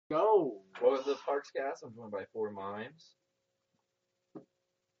Go. Welcome to the Parkscast. I'm joined by 4 mimes.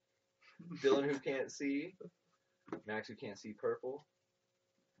 Dylan, who can't see. Max, who can't see purple.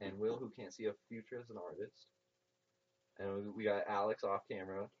 And Will, who can't see a future as an artist. And we got Alex off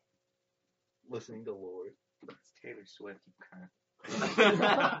camera, listening to Lord. It's Taylor Swift, you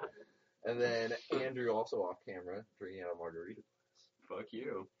cunt. And then Andrew, also off camera, drinking out a margarita glass. Fuck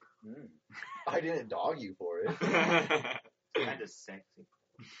you. I didn't dog you for it. Kind of sexy.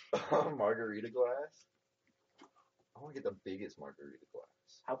 Margarita glass? I want to get the biggest margarita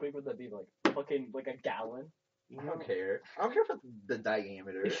glass. How big would that be? Like fucking like a gallon? I don't care. I don't care about the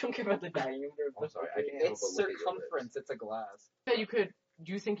diameter. You don't care about the diameter of the I'm sorry, I can't help It's but look at your circumference. It's a glass. Yeah, you could.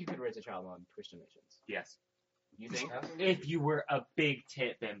 Do you think you could raise a child on Twitch donations? Yes. You think? lips. If you were a big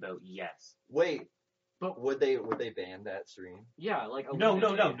tit bimbo, yes. Wait, But- would they ban that stream? Yeah, like a No,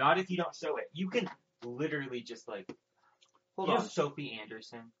 limited- not if you don't show it. You can literally just like, Hold you on. know Sophie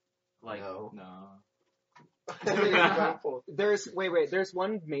Anderson? Like, No. There's There's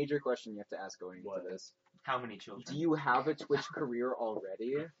one major question you have to ask going into What? this. how many children? Do you have a Twitch career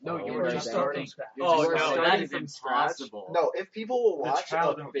already? No, Oh, you right. were just starting. You're Oh, just no, starting that is from scratch? impossible. No, if people will The watch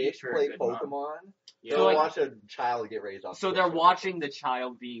child a don't fish feature a play good mom. Pokemon, Yeah. they'll like- watch a child get raised off. So Twitch they're or watching the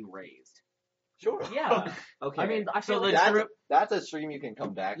child being raised. Sure. Yeah. Okay. I mean, I feel So like the That's a stream you can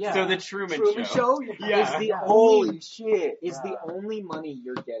come back Yeah. So the Truman, Truman Show. Show Yeah. is the Yeah. only Holy shit. is the Yeah. only money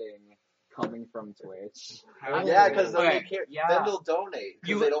you're getting coming from Twitch. Yeah, because Okay. then they'll donate because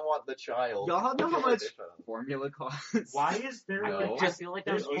You- they don't want the child. Y'all know how to get much their child. formula costs? Why is there No. like, I feel like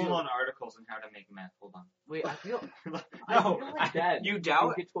there's there's full-on articles on how to make meth? Hold on. Wait, I feel No, like that. You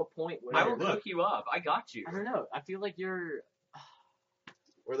doubt? get to a point where I will Look. hook you up. I got you. I don't know. I feel like you're.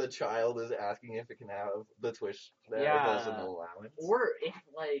 Where the child is asking if it can have the Twitch that Yeah. it does an allowance. Or if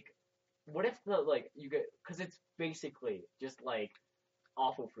like, what if the like you get because it's basically just like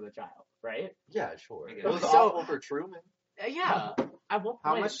awful for the child, right? Yeah, sure. I It guess. was So- awful for Truman. Yeah. At what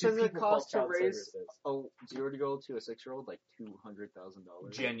point How much do does it people call cost to child raise services? a 0-year-old to a 6-year-old? Like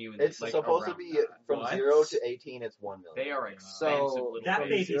 $200,000. Genuinely. It's like, supposed to around be that. from What? 0 to 18. It's 1 million. They are expensive So little That from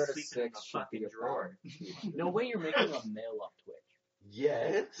babies. baby's 0 to sleeping in 6 a should be fucking drawer. No way you're making a mill off Twitch.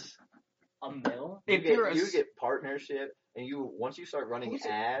 Yes. A mill? You If you're a get partnership, and once you start running Who's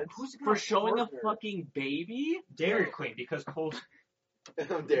it- ads, Who's For showing partner? a fucking baby? Dairy Queen, because Cole's,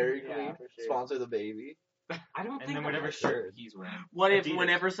 Dairy Yeah, Queen for sure. sponsor the baby. I don't and think then whatever shirt he's wearing. What if Adidas.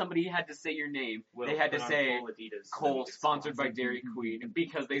 whenever somebody had to say your name, Will they had to put on say Cole Adidas so Cole he gets sponsored by sponsored. Dairy Queen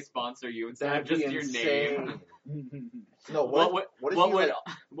because they sponsor you instead That'd of just be your insane. name. No, What what if What you would like,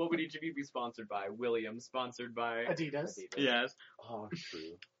 what would each of you be sponsored by? William sponsored by Adidas. Yes. Oh,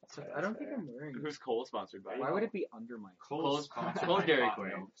 true. I don't think I'm wearing it. Who's Cole sponsored by? Why would it be under my Cole's sponsored Cole by Dairy Hot Queen.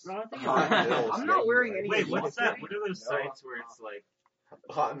 Milks. No, I don't think Hot it's- Mills, I'm yeah, not you wearing are. any. Wait, Milk. what's that? What are those sites where it's like,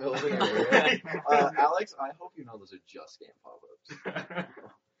 Hot Mills in Alex, I hope you know those are just scam pop-ups.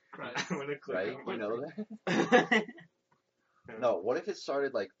 I'm gonna click Right? on You know it. that? No, what if it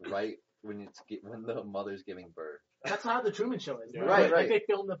started like right when when the mother's giving birth? That's how the Truman Show is. Right, right. They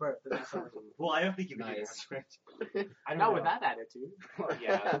film the birth. And that's how it is. Well, I don't think you can Nice. do that. I don't know with that attitude.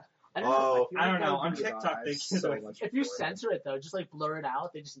 Yeah. I don't know. Oh, I I feel don't like know. that On would be- TikTok, they so give much. If you censor it though, just like blur it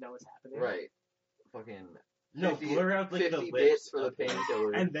out, they just know what's happening. Right. Fucking No, 50 blur out like the 50 lips bits for the of the-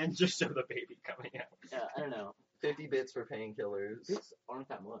 painkillers. and then just show the baby coming out. Yeah, I don't know. 50 bits for painkillers. Bits aren't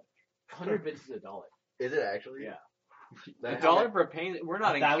that much. 100 bits is $1. Is it actually? Yeah. A dollar for pain. We're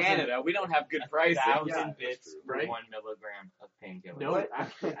not in 1,000 Canada. We don't have good pricing. 1,000 Yeah, bits for right? 1 milligram of painkiller. No,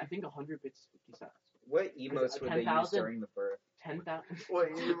 actually, I think 100 bits is 50 cents. What emotes would they use 10,000? during the birth? 10,000. What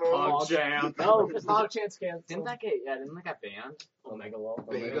you Hog jam. No, because Hog Chance canceled. Didn't that banned? Omega Law.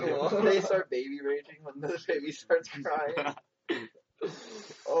 They start baby raging when the baby starts crying.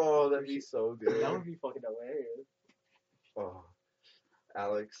 Oh, that'd be so good. That would be fucking hilarious. Oh,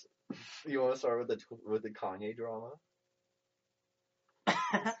 Alex, you want to start with the Kanye drama?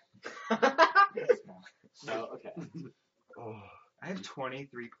 No, okay. Oh, I have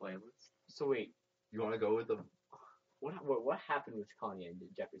 23 playlists. So wait, you want to go with the? what happened with Kanye and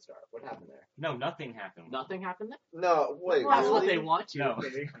Jeffree Star? What happened there? No, nothing happened. Nothing happened there? No, wait. Well, that's what really? they want to. No,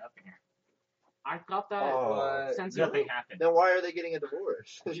 Nothing nothing happened. I thought that Oh, since Nothing happened. Then why are they getting a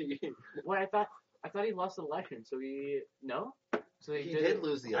divorce? What I thought he lost the election, so So they He did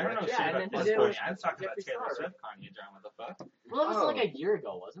lose the I don't know election. shit Yeah, about and then this they Kanye. did I'm talking about Jeffree Taylor Star, Swift Kanye drama. The fuck? Well, it was Oh. like a year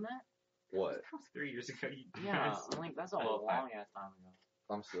ago, wasn't it? What? That was 3 years ago. You Yeah, guys. I'm like that's a I love long ass time ago.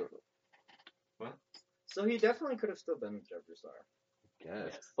 I'm still. So he definitely could have still been with Jeffree Star.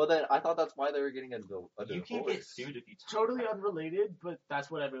 Yes. But then I thought that's why they were getting a divorce. You can't get sued if you talk Totally about unrelated, but that's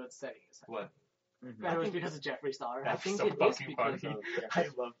what everyone's saying. What? Mhm. And it was because of Jeffree Star. That's I think so it is fucking because funny. of I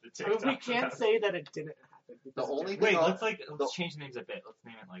Jeffree. love the But TikTok. we can't say that it didn't happen. The because of only Jeffree. thing Wait, I'll- let's change the names a bit. Let's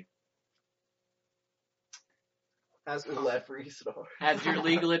name it like As Jeffree Star. As your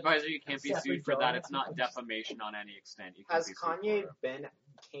legal advisor, you can't be Jeffrey sued for that. Dahmer. It's not defamation on any extent. You can't Has be sued Kanye for it. been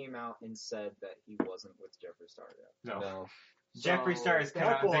came out and said that he wasn't with Jeffree Star yet? No. Jeffree Star has come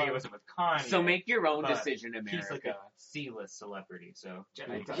out and said he wasn't with Kanye. So make your own but decision, America. He's like a C-list celebrity, so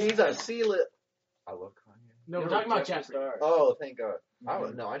He's a C-list. I love Kanye. No, we're talking about Jeffree. Star. Oh, thank God.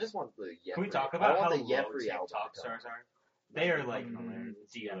 Mhm. I just want the Jeffree. can we talk I about want how the low Jeffree album. TikTok stars are? They are like Mhm.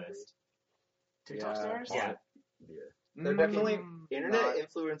 D-list. TikTok Yeah. stars? Yeah. Yeah. They're definitely Internet not-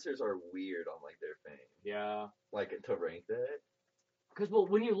 influencers are weird on like their fame. Yeah. Like to rank that. Because, well,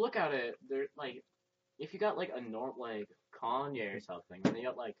 when you look at it, they're like, if you got like a norm, like Kanye or something, and you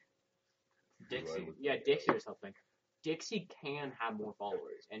got like, Dixie. yeah, Dixie or something, Dixie can have more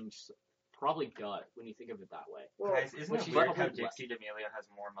followers and just probably does when you think of it that way. Well, Guys, isn't which it is weird probably how less. Dixie D'Amelio has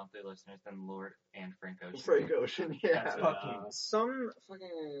more monthly listeners than Lord and Frank Ocean? Frank Ocean, yeah. That's Yeah. fucking... some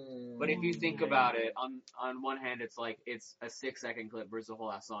fucking. But if you think about it, on one hand, it's like it's a 6-second clip versus a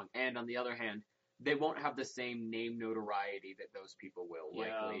whole ass song, and on the other hand, they won't have the same name notoriety that those people will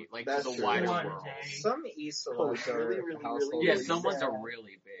Yeah. likely, like That's to the true. wider One world. day. Some East Oh, celebs it's are really, really, household really Yeah, names. some ones sad. are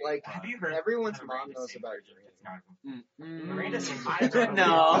really big. Like, Have you heard everyone's how mom Miranda knows sings about her Drake. It's not Mm. Miranda sings I is don't so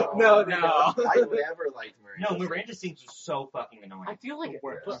know. No, No. I never liked Miranda. No, Miranda sings is so fucking annoying. I feel like,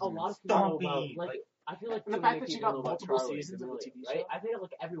 But a lot of people know about, Stompy, like, I feel like and the too fact many that she people got know about multiple Charlie seasons of the D'Amelio, TV right? show. I think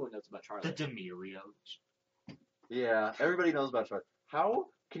like everyone knows about Charlie. the D'Amelio. Yeah, everybody knows about Charlie. How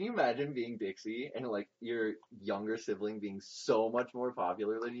can you imagine being Dixie and like your younger sibling being so much more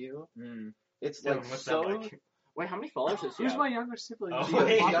popular than you? Mm. It's Dylan, like what's so. that like? Wait, how many followers does she Who's have? my younger sibling? Oh, Yeah,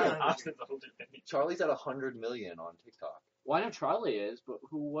 wait, yeah. Austin's older than me. Charlie's at 100 million on TikTok. Well, I know Charlie is, but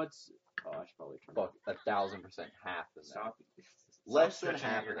what's... Oh, I should probably turn Fuck, 1,000% half than that. Stop. Less Stop than stretching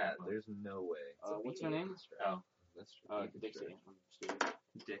half your of that. backbone. There's no way. what's her name? Oh, That's true. Dixie. I'm stupid.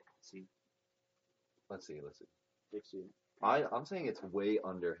 Dixie. Let's see. Dixie. I'm saying it's way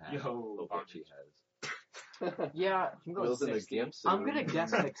under half Yo, of what she has. Yeah, I'm going Will's in the 60. gimp suit. I'm gonna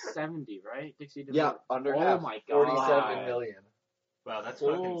guess like 70, right? Dixie D'Amelio. Yeah, under Oh half. my god. 47 million. Wow, that's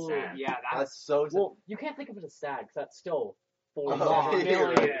fucking Oh, sad. yeah, That's so sad. well, you can't think of it as sad because that's still Oh, 40 yeah, million.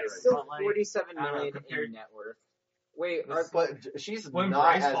 right, right. Still But, like, 47 I don't know, million compared- in net worth. Wait, But she's When not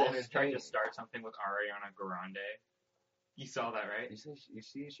Bryce as Hall tried entertaining. to start something with Ariana Grande, you saw that, right? You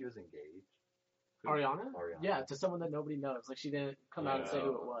see she was engaged? Ariana? Ariana. Yeah, to someone that nobody knows. Like, she didn't come out and say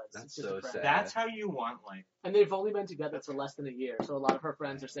who it was. That's It's just so a friend. sad. That's how you want, like, And they've only been together for less than a year, so a lot of her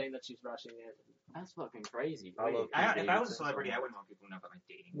friends are saying that she's rushing it. That's fucking crazy. I love Wait, if I was a Davidson celebrity, so I much. wouldn't want people to know about my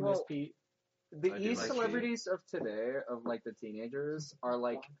dating. You Well, miss Pete. the I do East like celebrities of today, of like the teenagers, are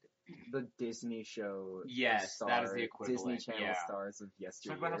like the Disney show Yes, star, that is the Disney equivalent, Channel yeah. stars of Talk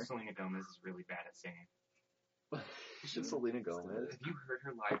yesteryear. about how Selena Gomez is really bad at singing. She's Selena Gomez. Have you heard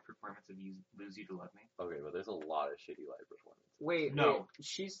her live performance of Lose You to Love Me? Okay, but there's a lot of shitty live performances. Wait, No. wait,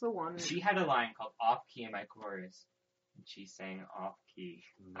 she's the one. She had a line called Off Key in my chorus. And she sang Off Key.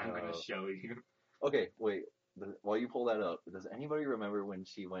 I'm going No. to show you. Okay, wait. While you pull that up, does anybody remember when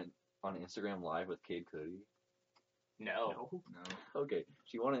she went on Instagram Live with Kid Cudi? no. No. Okay,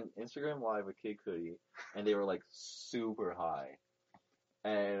 she went on Instagram Live with Kid Cudi, and they were like super high,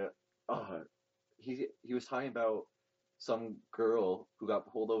 and he was talking about some girl who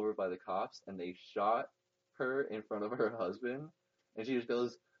got pulled over by the cops, and they shot her in front of her husband, and she just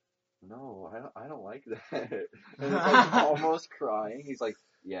goes, "No, I don't like that," and it's like almost crying. He's like,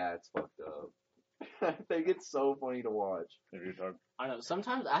 "Yeah, it's fucked up." I think it's so funny to watch. I know.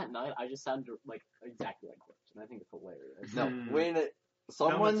 Sometimes at night, I just sound like exactly like Corpse, and I think it's hilarious. No, Hmm.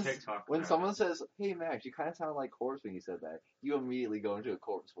 when someone says, "Hey Max, you kind of sound like Corpse when you said that," you immediately go into a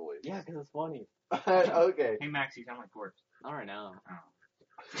Corpse voice. Yeah, because it's funny. Okay. Hey Max, you sound like Corpse. Not right now.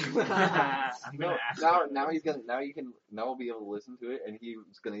 I'm going to ask Now we'll be able to listen to it, and he's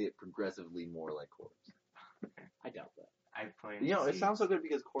gonna get progressively more like Corpse. I doubt that. I plan You know, to it see- sounds so good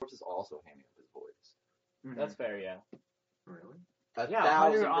because Corpse is also handing up his voice. That's fair, yeah. Really? Yeah,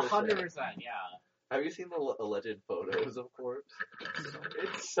 1,000%. 100%, yeah. Have you seen the alleged photos of Corpse?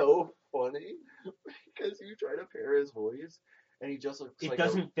 It's so funny because you try to pair his voice, and he just looks It like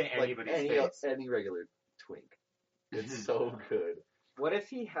doesn't fit like anybody's face. any regular twink. It's so good. What if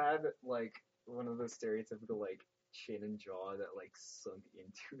he had like one of those stereotypical like chin and jaw that like sunk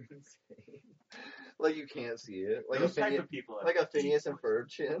into his face. Like you can't see it. Like Those a type Phineas, of people are like a Phineas and Ferb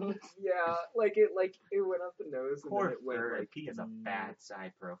chin. Yeah, like it went up the nose and poor then it went Ferb. like He has a bad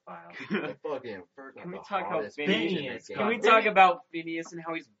side profile. The fucking Ferb got Can we the talk about hottest Phineas? bitch in the Phineas, game. Can we talk about Phineas and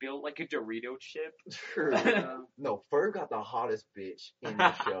how he's built like a Dorito chip? True. No, Ferb got the hottest bitch in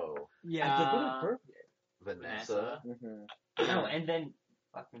the show. Yeah. Vanessa. Mhm. No, and then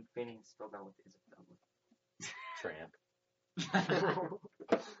fucking Phineas filled out with Isabella. Tramp.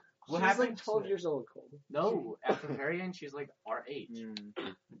 What She's happened? like 12 years old, Cole. No, at the very end, she's like our age.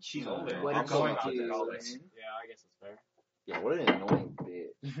 She's older. What I'm did going she on do? that always. Yeah, I guess it's fair. Yeah, what an annoying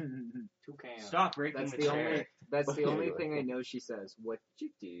bitch. Toucan. Stop breaking That's the the chair. only. That's the only Anyway. thing I know she says. What you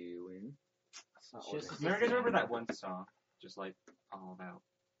doing? That's not Just- what it You guys remember that one song? Just like all about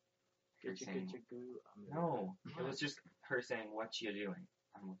her Get your, saying. get your goo. No, it was just her saying, "What you doing?"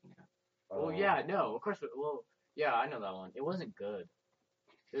 I'm looking it up. Well, yeah, no, of course. Well, yeah, I know that one. It wasn't good.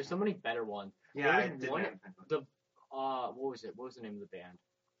 There's so many better ones. Yeah, I There was didn't one- have What was it? What was the name of the band?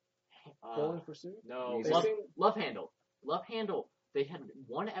 Bowling for Soup? No, Music? Love Handle. Love Handle. They had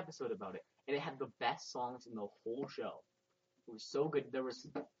one episode about it, and it had the best songs in the whole show. It was so good. There was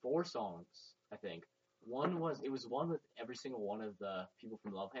 4 songs, I think. One was one with every single one of the people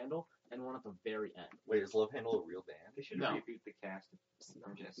from Love Handle, and one at the very end. Wait, is Love Handle a real band? They should No. reboot the cast.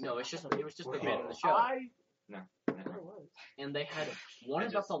 I'm just No, it was just the Wait, band in the show. never mind. And they had one I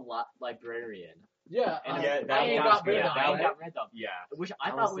about just- the librarian. Yeah. And Yeah, that Diane one got was good. rhythm. That Diane one- got rhythm. Yeah. Which I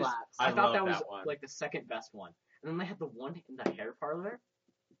That thought was was slaps. I I thought love that was that one. like the second best one. And then they had the one in the hair parlor,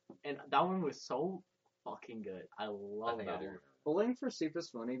 and that one was so fucking good. I love think I that do one. Bowling for Soup is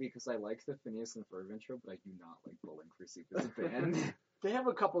funny because I like the Phineas and Ferb intro, but I do not like Bowling for Soup as a band. They have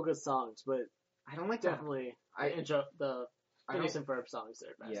a couple good songs, but I don't like that. definitely I- the intro, the I Phineas don't, and Ferb songs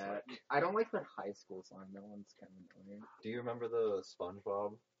there best. yeah, Like, I don't like their high school song. That one's kind of annoying. Do you remember the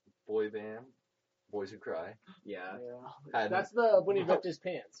SpongeBob boy band? Boys Who Cry? Yeah. Had, that's the when he ripped his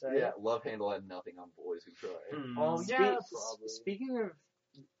pants, right? yeah, Love Handle had nothing on Boys Who Cry. Oh Spe- yeah, Speaking of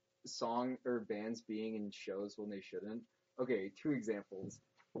song or bands being in shows when they shouldn't. Okay, 2 examples.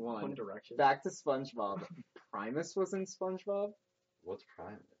 One, Direction. back to SpongeBob. Primus was in SpongeBob. What's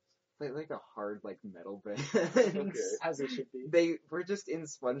Primus? Like a hard like metal band. Okay. As it should be. They were just in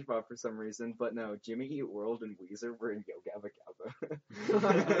SpongeBob for some reason, but no, Jimmy Eat World and Weezer were in Yo Gabba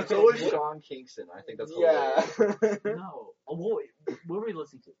Gabba. So was Sean Kingston. I think that's hilarious. yeah. No. Oh, what were we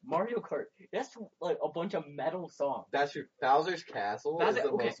listening to? Mario Kart. That's like a bunch of metal songs. That's your Bowser's Castle That's is it, the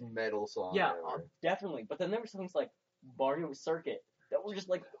okay. most metal song Yeah, ever. definitely. But then there were songs like Mario Circuit that were just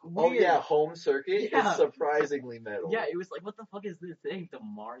like Oh weird. yeah, Home Circuit Yeah. is surprisingly metal. Yeah, it was like, what the fuck is this thing? The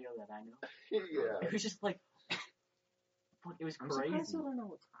Mario that I know. yeah. It was just like, fuck, it was I'm crazy. surprised I don't know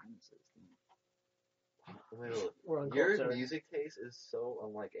what Primus is. Well, We're on your culture. music taste is so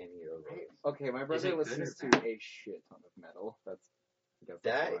unlike any of those. Okay, my it brother good listens or to bad? a shit ton of metal. That's I guess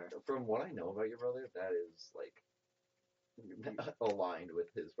That, that's why. from what I know about your brother, that is like aligned with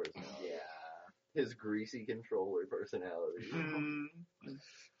his personality. Yeah. His greasy controller personality.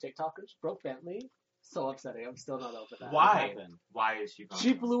 TikTokers broke Bentley. So upsetting. I'm still not over that. Why? Why is she?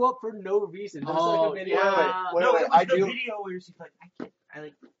 She blew up for no reason. There's Oh, like a video. yeah. Wait, No, wait, it was I the do. video where she's like,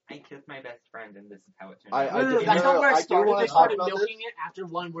 I kissed my best friend, and this is how it turned I- out. I No, do- that's no, not where I it do started. wanna They talk started about milking it after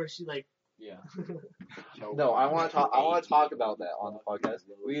one where she like. Yeah. No, I want to talk. I want to talk about that on the podcast.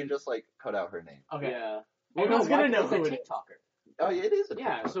 We can just like cut out her name. Okay. Yeah. Everyone's Why? gonna know It's a who it is. TikToker. Oh, yeah, it is. A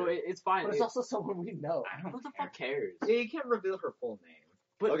Yeah, so TikToker. it's fine. But it's also someone we know. I don't What the care. fuck cares? Yeah, you can't reveal her full name.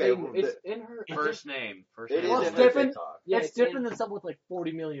 But Okay, it's in her. First name. First It name. is Well, in it's her different. TikTok. Yeah, it's it's different in- than someone with like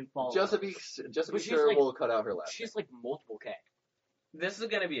 40 million followers. Just to be But she's sure, like- we'll cut out her last. She's like multiple K. This is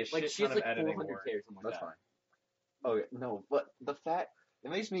gonna be a Like shit she's ton like of editing 400 work. K or something like That's that. fine. Okay, no, but the fact it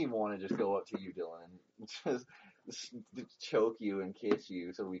makes me want to just go up to you, Dylan, and just choke you and kiss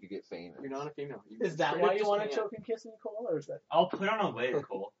you so we could get famous. You're not a female. Is that straight why up you just want to can't. choke and kiss Nicole, or is that? I'll put on a wig,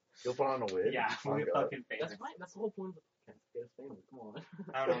 Cole. You'll put on a wig. Yeah, Oh, we'll get God. fucking famous. That's fine. That's the whole point of the podcast. Get us famous. Come on.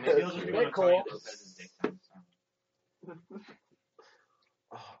 I don't know. Maybe I'll just Hey, go to Cole. Tony Lopez's dick time.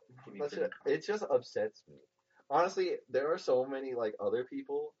 Oh, Give me that's credit. it just upsets me. Honestly, there are so many like other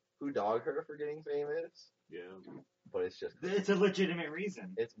people who dog her for getting famous, Yeah. but it's just It's a legitimate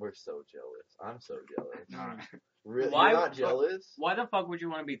reason. we're so jealous. I'm so jealous. Nah. Really, Why you're not would- jealous? Why the fuck would you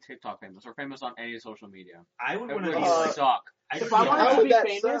want to be TikTok famous or famous on any social media? I would It want would to be be like, suck. If I How wanted to would be that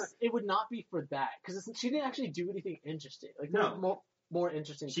famous, suck? it would not be for that because she didn't actually do anything interesting. Like No. there's more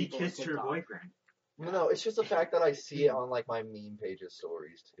interesting. she people on kissed her TikTok. boyfriend. No, it's just the fact that I see it on like my meme pages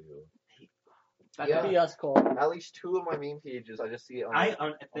stories too. That Yeah. could be us, Cole. At least 2 of my meme pages, I just see it on, I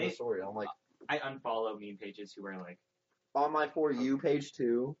on the if they story. I'm like, I unfollow meme pages who are like, On my For You page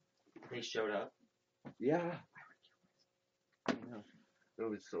too. they showed up. Yeah. I know. It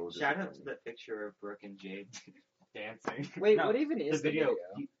was so Shout out to disappointing. the picture of Brooke and Jade dancing. Wait, No, what even the is the video?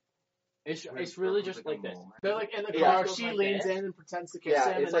 It's really just like this. They're like in the Yeah. car. She leans in and pretends to kiss Yeah, him,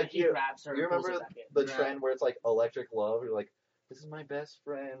 it's and then like he you- grabs her. You and pulls remember her back in. the trend where it's like electric love? You're like, this is my best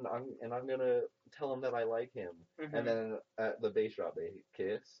friend. I'm gonna tell him that I like him. Mm-hmm. And then at the bass drop they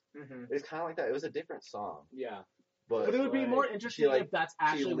kiss. Mhm. It's kind of like that. It was a different song, Yeah, but but it would be like, more interesting like, if that's she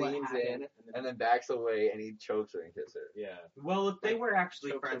actually what leans happened. in and then backs away and he chokes her and kisses her. Yeah. Well, if they were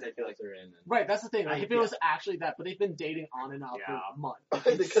actually Chokes friends, her, I feel like pulls her in. And... Right, that's the thing. Like, I- if it was actually that, but they've been dating on and off Yeah. for months.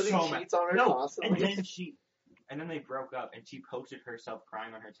 Because So he mad. cheats on her no, constantly. and then they broke up, and she posted herself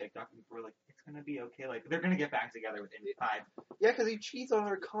crying on her TikTok, and people were like, "It's gonna be okay. Like they're gonna get back together within 5." Yeah, because he cheats on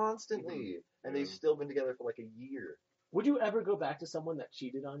her constantly, and they've Yeah. still been together for like a year. Would you ever go back to someone that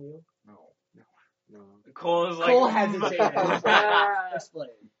cheated on you? No. Cole is like, Cole hesitated. Explain.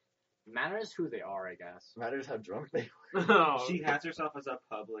 Matters who they are, I guess. Matters how drunk they She has herself as a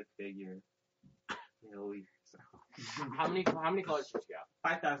public figure. Really? So. How many followers did you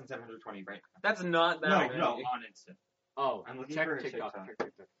got? 5,720 right now. That's not that No, many. on Insta. Oh, I'm looking check for her TikTok. TikTok. Check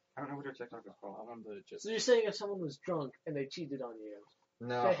TikTok. I don't know what her TikTok is I called. want to just. So you're saying if someone was drunk and they cheated on you,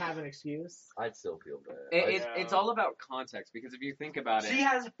 No, they have an excuse? I'd still feel bad. It's all about context because if you think about She it,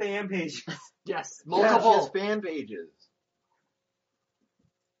 has fan pages. Yes, Yeah, she has multiple. fan pages.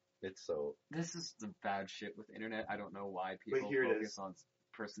 It's so. this is the bad shit with internet. I don't know why people here it focus is. on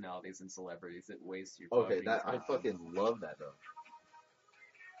personalities and celebrities. It wastes your Okay, fucking that I time. fucking love that though.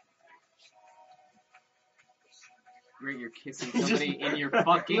 Where you're kissing somebody in your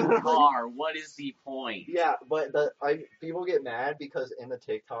fucking car. What is the point? Yeah, but people get mad because in the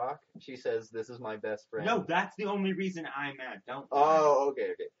TikTok she says this is my best friend. No, that's the only reason I'm mad. Don't. Oh,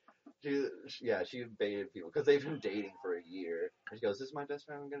 okay. She baited people because they've been dating for a year. And she goes, "This is my best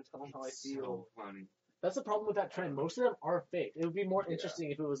friend. I'm gonna tell him how I It's feel." so funny. That's the problem with that trend. Most of them are fake. It would be more Yeah. interesting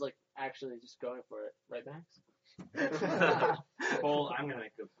if it was like actually just going for it, right, Max? Cole, I'm gonna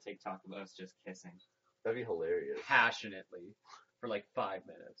make a TikTok of us just kissing. That'd be hilarious. Passionately for like 5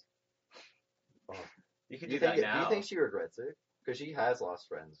 minutes. Oh. You could Do you do think? that Do you now. think she regrets it? Because she has lost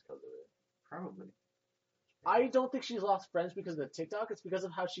friends because of it. Probably. I don't think she's lost friends because of the TikTok. It's because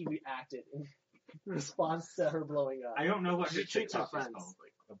of how she reacted in response to her blowing up. I don't know what her She treats her TikTok is friends called.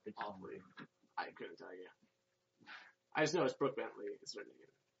 like awfully. I couldn't tell you. I just know it's Brooke Bentley. It's her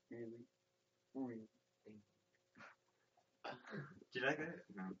name. Did I get it?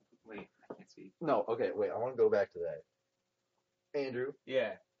 No. Wait, I can't see. No, okay, wait. I want to go back to that. Andrew,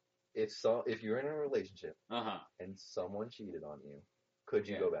 Yeah. if you're in a relationship Uh-huh. and someone cheated on you, could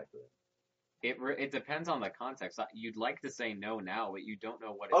you Yeah. go back to them? It depends on the context. You'd like to say no now, but you don't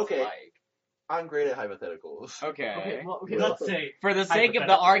know what it's Okay. like. I'm great at hypotheticals. Okay. Okay. Let's say For the sake of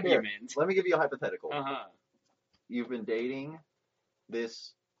the Hypothetical. argument. Let me give you a hypothetical. Uh-huh. You've been dating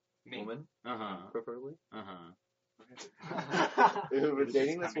this me. woman, Uh-huh. preferably. Uh-huh. You've been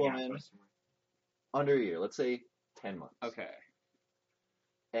dating this Coming out woman question mark. under a year, let's say 10 months. Okay.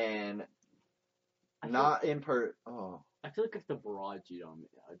 And I feel- not in per. Oh, I feel like if the broad cheat on me,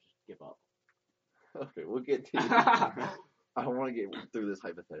 I'd just give up. okay, we'll get to. I want to get through this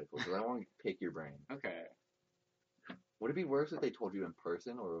hypothetical because I want to pick your brain. Okay. Would it be worse if they told you in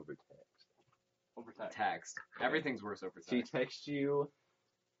person or over text? Over text. Text. Everything's worse over She text. texts you.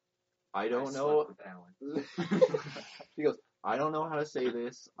 I I don't slept know. with Alan. She goes, I don't know how to say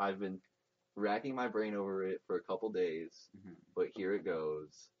this. I've been racking my brain over it for a couple days, Mhm. but here it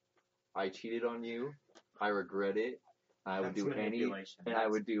goes. I cheated on you. I regret it. I would That's do manipulation. and I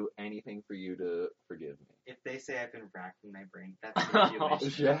would do anything for you to forgive me. If they say I've been racking my brain, that's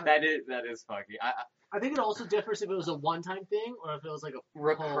manipulation. Yeah. That is fucking. I think it also differs if it was a one-time thing or if it was like a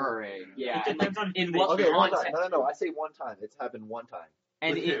Recurring. Yeah. It And like, depends on in who what they Okay, one context? time. No. I say one time. It's happened one time.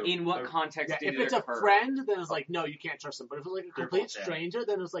 And With who? in what Or- context Yeah, did if it it's a occur? friend, then it's like no, you can't trust them. But if it's like a They're complete both dead. stranger,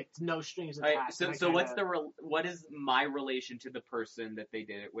 then it's like no strings Alright, attached. so and I so what's kinda- what is my relation to the person that they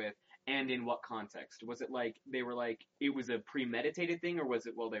did it with, and in what context? Was it like they were like it was a premeditated thing, or was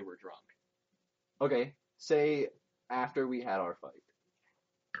it while they were drunk? Okay, say after we had our fight,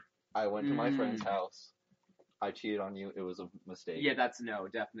 I went to my friend's house. I cheated on you. It was a mistake. Yeah, that's no,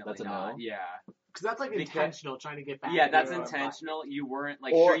 definitely That's a not. no? Yeah, Because that's like Because- intentional, trying to get back. yeah, at that's you or intentional. You weren't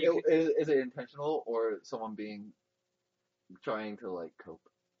like Or sure you could. is it intentional or someone trying to like cope?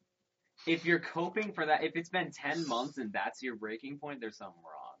 If you're coping for that, if it's been 10 months and that's your breaking point, there's something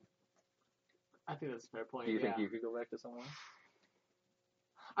wrong. I think that's a fair point. Do you yeah. think you could go back to someone?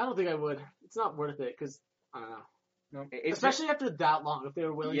 I don't think I would. It's not worth it because I don't know. No. It's Especially after that long, if they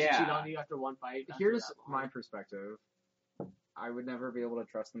were willing to cheat Yeah. on you after one fight. after Here's that long. my perspective. I would never be able to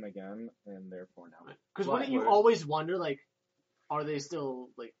trust them again, and therefore no. Because But- wouldn't you always wonder, like, are they still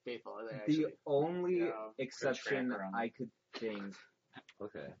like faithful? Are they The actually? only Yeah, exception good tracker on I could think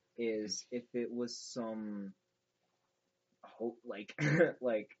Okay. is if it was some like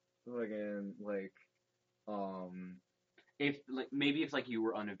like fucking like if like maybe if like you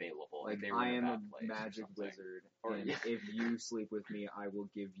were unavailable like and they were I in am a a bad place or magic something. wizard, Or- and yeah. if you sleep with me, I will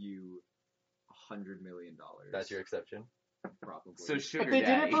give you $100 million. That's your exception. probably. So sugar If they did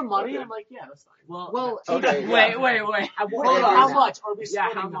it daddy. for money, Okay. I'm like, yeah, that's fine. Well, Okay. Wait. Well, on how now. much are we Yeah,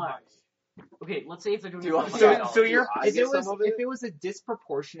 splitting how the much? money? Okay, let's say if they're doing Do it I- for yeah. $100. So you're- I if get it was some of it? if it was a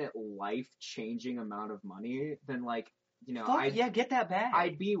disproportionate life changing amount of money, then like get that back.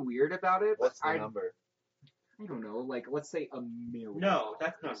 I'd be weird about it. What's but the number? I don't know, like let's say $1 million. No,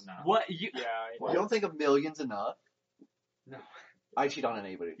 that's not enough. What you? Yeah. You don't think a million's enough? No. I cheat on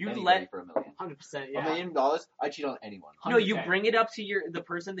anybody. You anybody let- for $1 million. 100%, $1 yeah. million, I cheat on anyone. No, you 100K. bring it up to the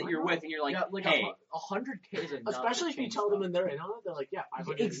person that I you're know. with, and you're like, Yeah, like hey, 100K is enough. Especially to if you change tell them stuff. and they're in on it, they're like, yeah,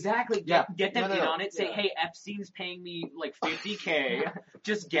 500. exactly. Yeah. Get them No, in no. on it. Say, Yeah. hey, Epstein's paying me like $50K.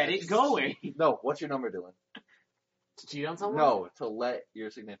 Just get it going. No, what's your number, Dylan? To cheat on someone? No, to let your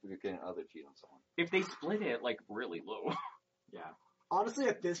significant other cheat on someone. If they split it like really low. Honestly,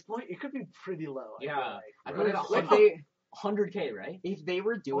 at this point, it could be pretty low. I Yeah. feel like. I Right. feel Like, like If 100K, right? they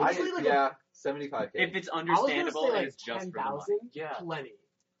were doing I, Honestly, like yeah, 75K. If it's I was gonna understandable say and like it's just for the 10,000, money. Yeah. plenty.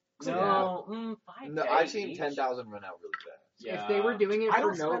 No, 5K. No, I've seen each. 10,000 run out really fast. Yeah. if they were doing it I for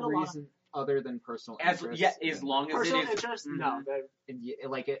don't no spend a lot of- reason other than personal As interest, as long as Personal it is. interest? No. Mhm.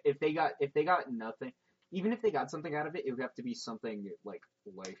 like if they got nothing, even if they got something out of it, it would have to be something like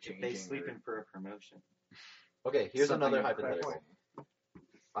life If changing. they sleep in for a promotion. Okay, here's another hypothetical.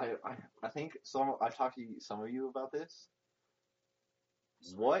 I think I've talked to some of you about this.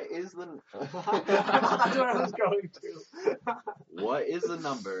 What is the That's where I was going to. what is the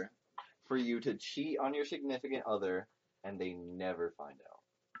number for you to cheat on your significant other and they never find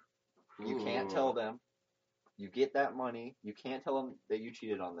out? You can't tell them. You get that money. You can't tell them that you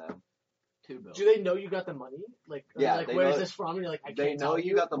cheated on them. $2 billion. Do they know you got the money? Like, are they Yeah, like they where is know- this from? And you're like, I can't They know tell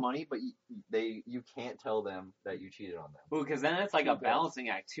you got the money, but you can't tell them that you cheated on them. Ooh, because then it's like a Too good. balancing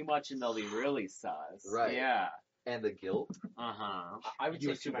act. Too much and they'll be really sus. Right. Yeah. And the guilt. Uh-huh. I would You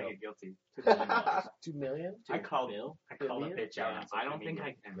say assume $2 I billion. get guilty. $2 billion. $2 million? I called Bill? I called a Billion? bitch out. Yeah, on I don't social think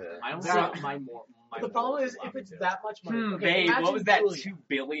media. Yeah. I don't That- think my The problem morals is, allow if me it's to. that much money, okay, Babe, what imagine was that Julie. $2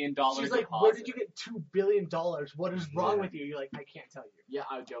 billion She's deposit? like, where did you get $2 billion? What is wrong Yeah. with you? You're like, I can't tell you. Yeah,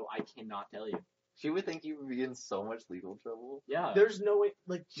 Joe, I cannot tell you. She would think you would be in so much legal trouble. Yeah. There's no way,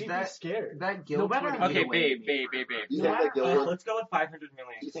 like, she'd be That- scared. That guilt. No matter would how- eat Okay, away babe. at me. You No think that matter- guilt would, Let's go with 500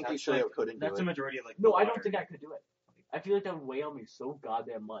 million. you think you That's straight like, up couldn't do That's the it? majority of like. No, the I don't water. think I could do it. I feel like that would weigh on me so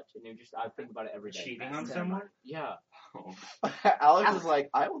goddamn much, and I think about it every day. Cheating on That's someone? Yeah. Oh. Alex is like,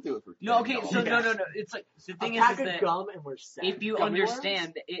 I will do it for No, okay, $10. so no. It's like, the A thing pack is of that gum and we're set. if you Gummy worms?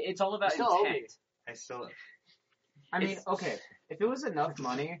 understand, it's all about You still owe me. intent. I still. I mean, It's- okay, if it was enough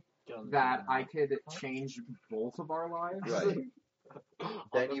money Gum. that I could change both of our lives, Right. On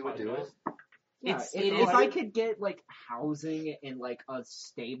Then the you would do it? podcast. yeah, It's- if, it if is- I could get like housing and like a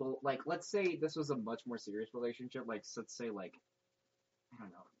stable, like let's say this was a much more serious relationship, like let's say like I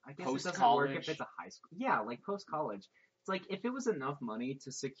don't know, I guess it doesn't work Post-college. if it's a high school. Yeah, like post college. It's like if it was enough money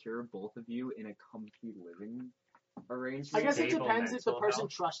to secure both of you in a comfy living arrangement. I guess it Stable depends if the mental person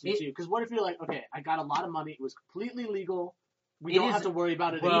health. trusts It- you. Because what if you're like, okay, I got a lot of money, it was completely legal, we It don't is- have to worry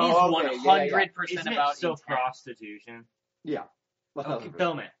about it It is anymore. okay, yeah, yeah. 100% Isn't about it still intent. prostitution? Yeah. Okay,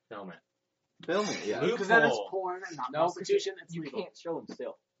 film it. Film it. Film it, yeah. Because then it's Loophole. porn and not No, prostitution, it's You legal. can't show them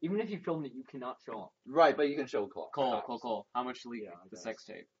still. Even if you film it, you cannot show them. Right, but you can show Cole. Cole. How much to leak Yeah, I the guess. sex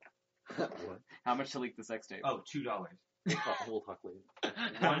tape? What? How much to leak the sex tape? Oh, $2. We'll talk later.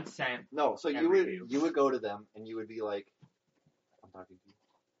 1 cent. No, so Every you view. would go to them and you would be like, I'm talking to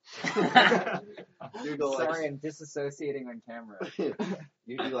you. You'd go Sorry, I'm disassociating on camera. like,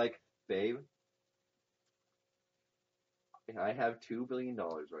 you'd be like, babe, I have $2 billion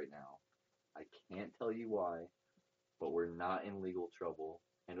right now. I can't tell you why, but we're not in legal trouble,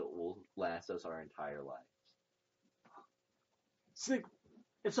 and it will last us our entire lives. It's like,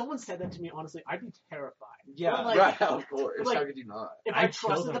 if someone said that to me, honestly, I'd be terrified. Yeah, But, like, right, of course. like- How could you not? If I'd I kill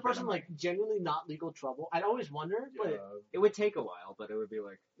trusted them the for person, them. like, genuinely not legal trouble, I'd always wonder, but It would take a while, but it would be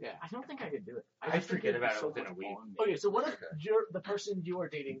like, yeah. I don't think I could do it. I'd just think forget it'd be about it so within a much week. on me. Okay, so what if Okay. the person you are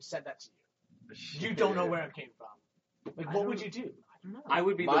dating said that to you? You don't know where it came from. Like, I what don't- would you do? I don't know. I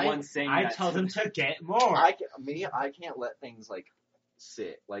would be the Mine- one saying I that. tell them to get more. I can't let things like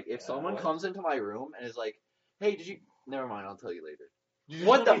sit. Like if someone what? comes into my room and is like, Hey, did you? Never mind. I'll tell you later.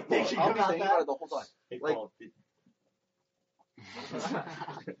 What the I'll be thinking about it the whole time. They Like- call it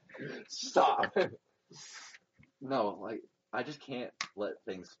Stop. No, like I just can't let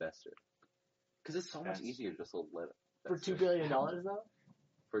things fester. Because it's so much That's- easier just to let it For fester. $2 billion though?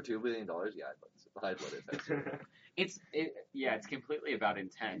 For $2 billion, yeah, I'd let it fester. It's completely about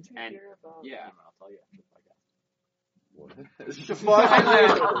intent, and yeah. I'll tell you after the podcast.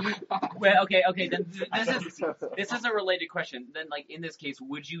 Well, okay. Then this is a related question. Then, like in this case,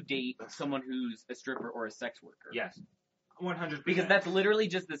 would you date someone who's a stripper or a sex worker? Yes. 100%. Because that's literally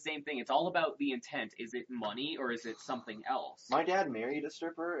just the same thing. It's all about the intent. Is it money or is it something else? My dad married a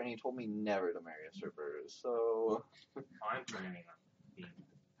stripper, and he told me never to marry a stripper. So I'm planning on being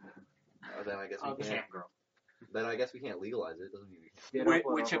then I guess a we can't. cam girl. Then I guess we can't legalize it. Doesn't mean we can't.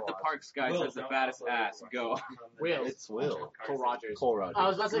 Which of the Parks guys Will, has the don't fattest also ass? Go. Will. It's Will. Cole Rogers. Cole Rogers. I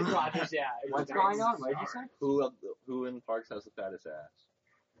was about to say Rogers, yeah. What's going on? What did you say? Who in Parks has the fattest ass?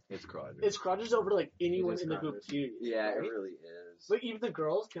 It's Rogers. It's Rogers over like anyone is in the group, Rogers. period. Yeah, it right? really is. Like even the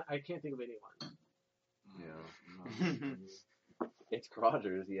girls, I can't think of anyone. Yeah. It's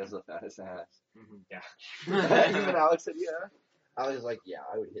Rogers. He has the fattest ass. Yeah. Even Alex said, yeah. I was like, yeah,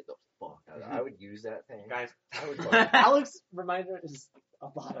 I would hit the fuck out of it. I would use that thing. Guys, I would fucking- Alex reminder is a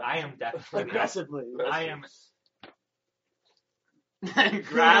lot of I am definitely aggressively. I am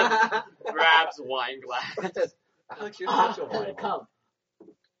grabs wine glass. Alex, you're such a And whine. a cup.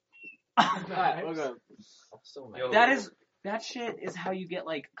 Alright, we'll go. I'm so mad. Yo, That shit is how you get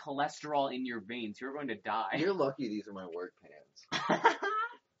like cholesterol in your veins. You're going to die. You're lucky these are my work pants.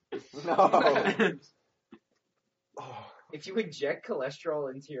 No. Oh, If you inject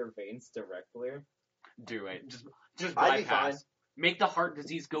cholesterol into your veins directly, Do it. Just I'd be bypass. fine. Make the heart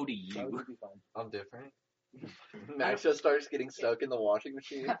disease go to That you. would be fun. I'm different. Max just starts getting stuck in the washing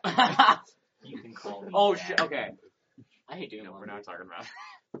machine. you can call me. Oh Dad. shit. Okay. I hate doing No, we're laundry. not talking about.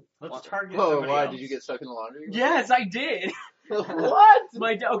 Let's target Oh, somebody why? else. Did you get stuck in the laundry? Yes, I did. What?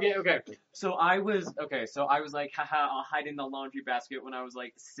 Okay. So I was like, haha, I'll hide in the laundry basket when I was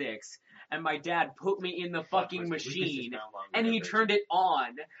like 6, and my dad put me in the fucking machine, and he turned it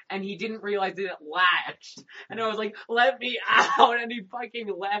on, and he didn't realize that it latched, and I was like, let me out, and he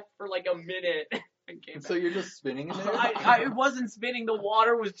fucking left for like a minute. And came So back. you're just spinning in there? It wasn't spinning, the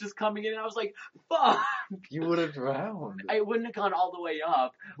water was just coming in, and I was like, fuck. You would have drowned. I wouldn't have gone all the way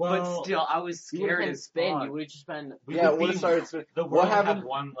up, but still, I was You would have scared been as spin. fuck. You would have just been. Yeah, it would have started spinning. The What world would happened? have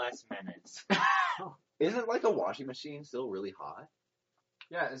one less minutes. Isn't like a washing machine still really hot?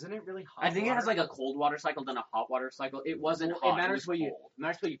 yeah, isn't it really hot? I think it has water? like a cold water cycle, then a hot water cycle. It wasn't Well, hot. it matters was what you. cold.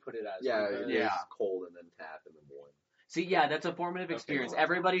 Matters what you put it as. Yeah, because- it is cold and then tap and then warm. See, yeah, that's a formative Okay, experience. well,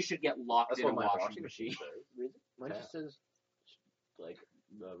 Everybody should get locked That's in a what my washing machine. says. Mine Yeah. just says like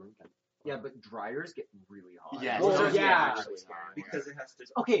room temp. Yeah, but dryers get really hot. Yes. Well, Those yeah. get Because it has to.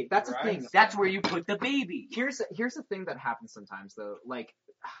 Okay, that's the Right. thing. That's where you put the baby. Here's the thing that happens sometimes though. Like,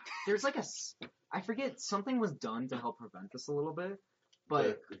 there's like I forget something was done to help prevent this a little bit,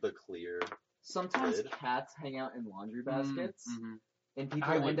 but the clear. sometimes lid. cats hang out in laundry baskets, Mm-hmm. and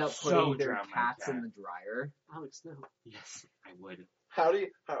people I would end up so putting their drown my cats cat. in the dryer. Alex, no. Yes, I would. How do you,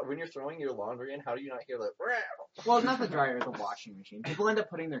 when you're throwing your laundry in, how do you not hear the Well, not the dryer, the washing machine. People end up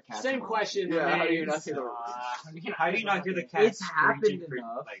putting their cats. in Same the question. Yeah, how do you remains. not hear the How do you not hear the cat It's happened screeching for,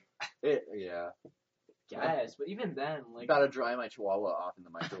 enough. like, Yeah. Yes, but even then, like. Gotta dry my chihuahua off in the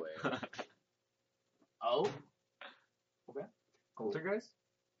microwave. Oh. Poltergeist?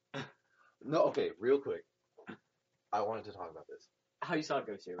 No, okay, real quick. I wanted to talk about this. How you saw a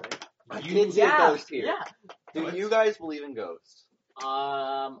ghost here, right? I did see a ghost here. Yeah. Do you guys believe in ghosts?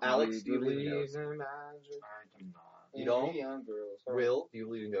 Alex, do you believe in Believes ghosts? in magic. I do not. You don't? Hey, young girls. Will, do you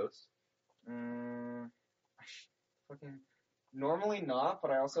believe in ghosts? Fucking. Normally not,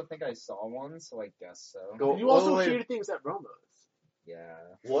 but I also think I saw one, so I guess so. Go. You also wait. hear things at Romo's. Yeah.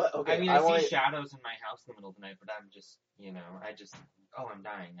 What? Okay, I mean, I want see shadows in my house in the middle of the night, but I'm just, I'm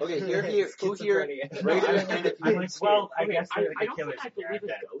dying. Okay, here, who here? Schizophrenia. Raise your hand if I'm you. like, well, I Okay, guess I the don't killer's think I here. believe in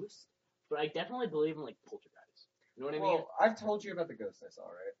I'm dead. ghosts, but I definitely believe in like poltergeists. You know what I mean? Well, I've told you about the ghost I saw,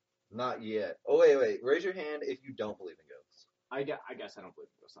 right? Not yet. Oh wait. Raise your hand if you don't believe in ghosts. I guess I don't believe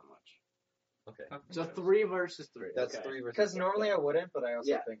in ghosts that much. Okay, So 3 versus 3. that's okay. 3 versus. Because normally I wouldn't, but I also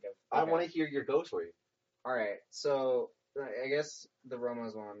Yeah. think of. I want to hear your ghost story. Alright, so I guess the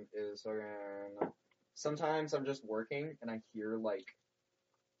Roma's one is fucking. Sometimes I'm just working and I hear like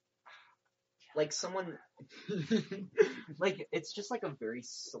someone, like it's just like a very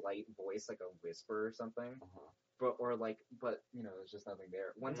slight voice, like a whisper or something. But there's just nothing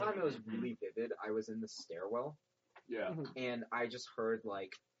there. One time it was really vivid. I was in the stairwell Yeah. and I just heard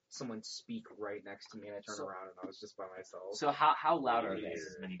like someone speak right next to me, and I turned around and I was just by myself. So how loud are they?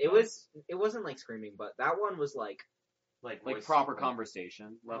 It wasn't like screaming, but that one was like Like voice- proper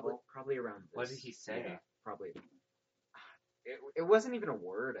conversation level? probably around this. What did he say? Yeah, probably. It wasn't even a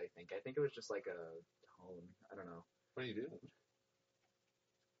word, I think. I think it was just like a tone. I don't know. What are you doing?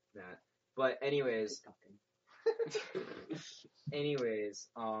 That. But anyways,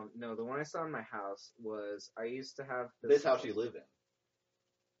 no, the one I saw in my house was, I used to have This house you live in?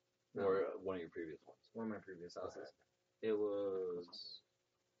 No. Or one of your previous ones? One of my previous houses. It was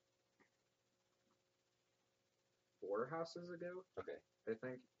 4 houses ago, Okay. I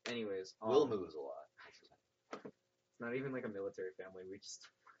think. Anyways, Will moves a lot. it's not even like a military family. We just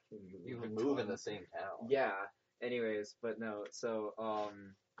fucking move. You a can move in ton. the same town. Yeah. Anyways, but no. So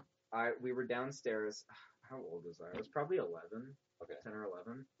we were downstairs. How old was I? I was probably 11. Okay. 10 or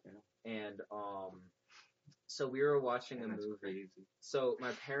 11. Yeah. And so we were watching a That's movie. crazy. So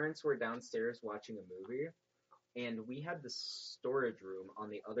my parents were downstairs watching a movie, and we had this storage room on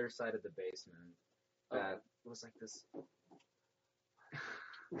the other side of the basement that was like this.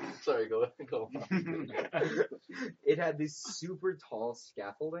 Sorry, go on. It had this super tall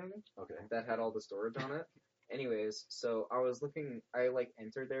scaffolding Okay. that had all the storage on it. Anyways, so I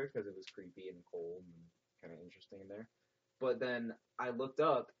entered there because it was creepy and cold and kind of interesting in there. But then I looked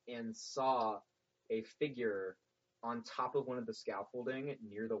up and saw a figure on top of one of the scaffolding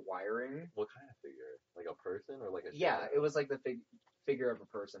near the wiring. What kind of figure? Like a person or like a Yeah, shadow? it was like the figure of a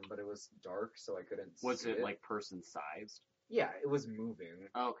person, but it was dark, so I couldn't see Was it like person sized? Yeah, it was moving.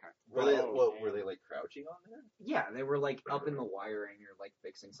 Oh, okay. Were they like crouching on there? Yeah, they were like up in the wiring or like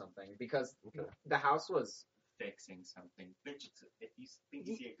fixing something because Okay. the house was. Fixing something. If you think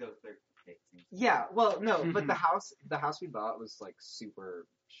you see a ghost, they're fixing. Yeah, well, no, but the house we bought was like super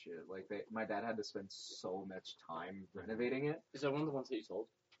shit. Like my dad had to spend so much time renovating it. Is that one of the ones that you sold?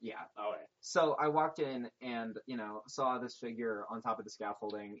 Yeah. Oh, right. So I walked in and saw this figure on top of the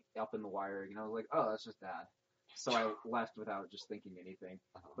scaffolding up in the wiring, and I was like, oh, that's just Dad. So I left without just thinking anything.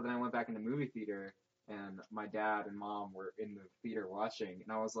 But then I went back in the movie theater, and my dad and mom were in the theater watching,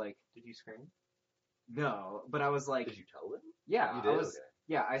 and I was like, Did you scream? no, but I was like, Did you tell them? yeah, You did? I was, Okay.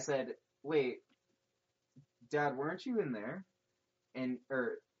 yeah, I said, wait, Dad, weren't you in there?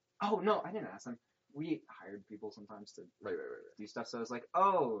 Oh no, I didn't ask him. We hired people sometimes to Right. do stuff, so I was like,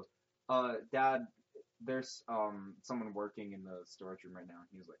 oh, Dad, there's someone working in the storage room right now. And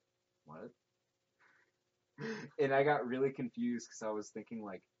he was like, what? And I got really confused because I was thinking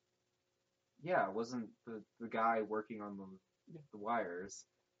like, yeah, wasn't the guy working on the wires?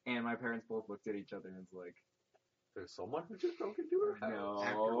 And my parents both looked at each other and was like, There's someone who just broke into her house.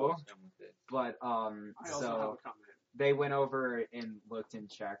 After no. what's done with it. But I also have so a comment. they went over and looked and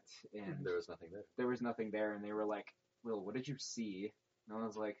checked, and There was nothing there. there was nothing there. And they were like, Will, what did you see? And I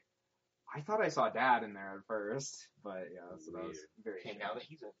was like, I thought I saw Dad in there at first, but yeah, so that was very. Okay, now that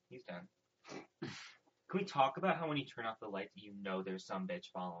he's done. Can we talk about how when you turn off the lights, you know there's some bitch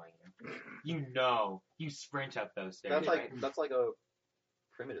following you? You know. You sprint up those stairs. That's like a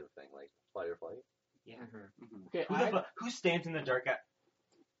primitive thing, like fight or flight. Yeah. Mhm. Okay, Who stands in the dark at...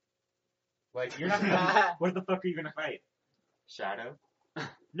 Like, you're not gonna... What the fuck are you gonna fight? Shadow?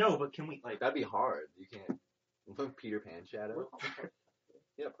 No, but can we, like... That'd be hard. You can't. Peter Pan shadow.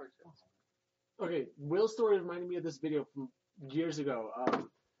 Yeah, Parkscast. Okay, Will's story reminded me of this video from years ago.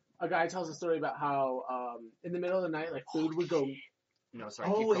 A guy tells a story about how in the middle of the night, like food would go. No, sorry,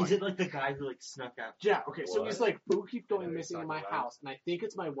 keep going. Is it like the guy who, like, snuck out? Yeah, okay, so What? he's like, food keeps I know going what missing you're in my talking about. house, and I think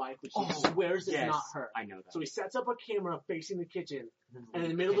it's my wife, but she swears it's yes. not her. I know that. So he sets up a camera facing the kitchen, and in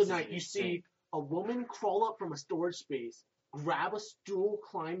the middle of the night, you see a woman crawl up from a storage space, grab a stool,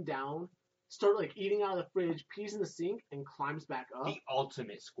 climb down, start like eating out of the fridge, pees in the sink, and climbs back up. The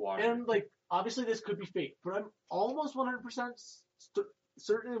ultimate squatter. And like, obviously this could be fake, but I'm almost 100%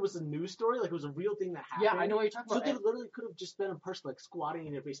 certain it was a news story, like it was a real thing that happened. Yeah, I know what you're talking So about. there literally could have just been a person like squatting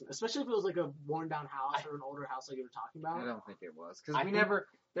in your basement, especially if it was like a worn down house or an older house like you were talking I about. don't think it was because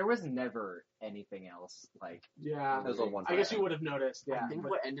there was never anything else like. Yeah, There's a one. I guess you would have noticed. Yeah, I think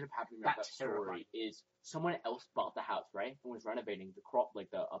but what ended up happening about that that's terrifying. story is someone else bought the house, right, and was renovating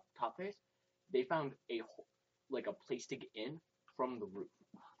the up top face. They found a place to get in from the roof.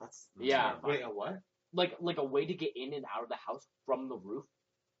 That's Yeah. Wait, a what? Like a way to get in and out of the house from the roof,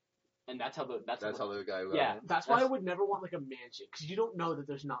 and that's how the guy. Yeah. that's why I would never want like a mansion because you don't know that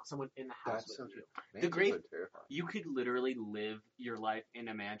there's not someone in the house That's with so you. true. The great- Mansions are terrifying. You could literally live your life in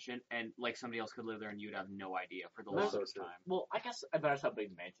a mansion, and like somebody else could live there, and you'd have no idea for the That's so longest true. time. Well, I guess that's how big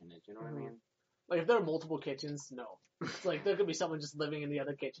the mansion is. You know what I mean? Like if there are multiple kitchens, no. It's like there could be someone just living in the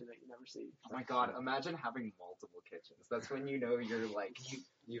other kitchen that you never see. Oh my god! Imagine having multiple kitchens. That's when you know you're like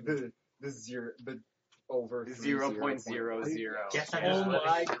The over 0.00. Guess I'm Oh just living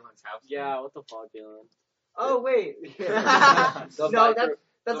my- in Dylan's house. Yeah, what the fuck, Dylan? Oh wait. The No, micro-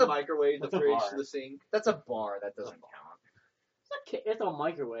 that's the a microwave, the that's a fridge, bar. the sink. that's a bar. That doesn't count. It's a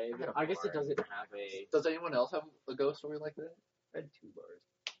microwave. I had a I guess it bar. doesn't have a. Does anyone else have a ghost story like that? I had 2 bars.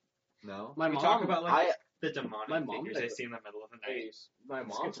 No. My we mom. talk about like I- the demonic my mom figures had I the- see in the middle of the night. My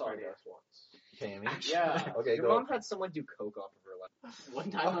mom saw a ghost once. Tammy. Yeah. Okay, Your go. mom had someone do coke off of her leg.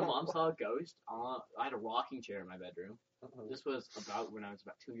 One time my mom saw a ghost. I had a rocking chair in my bedroom. This was about when I was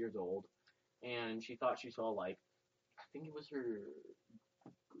about 2 years old, and she thought she saw like, I think it was her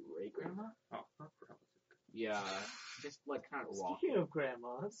great grandma. Oh, Yeah, just like kind of rocking. Speaking of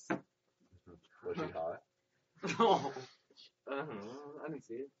grandmas, Was she hot? No, I didn't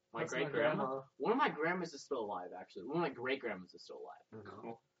see it. My that's great grandma. One of my grandmas is still alive, actually. One of my great grandmas is still alive,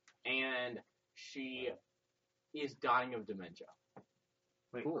 cool. and she is dying of dementia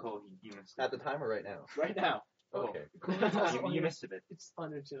Wait, Cool. Cole, you missed it. At the time or right now? right now. Okay. You missed a bit. It's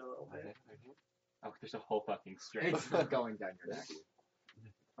unoriginal. Oh, there's a whole fucking string. It's going down your neck.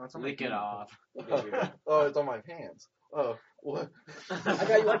 Oh, it's on my Lick it feet. off. Oh, it's on my pants. Oh, what? I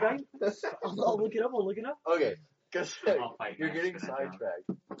got you. I'll look it up. I'll look it up. Okay, because I'll fight you're Max getting for that job.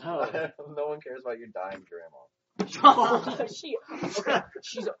 sidetracked. Oh. No one cares about your dying grandma.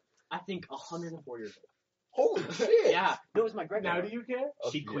 She's I think 104 years old. Holy shit! Yeah, no, it's my great Now grandma. do you care?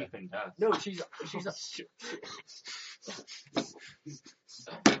 She Yeah. queefing does. No, she's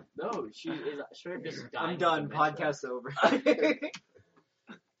no, she is straight up just dying. I'm of done. dementia. Podcast over.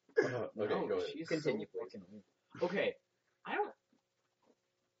 Okay, No, go ahead. she's Continue. so fucking weird. Okay, I don't.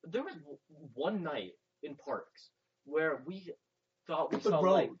 There was one night in Parks where we thought we The saw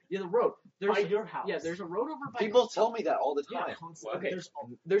road. like the road. There's By your house. yeah, there's a road over by People tell me that all the Yeah, time. Constantly. Okay. There's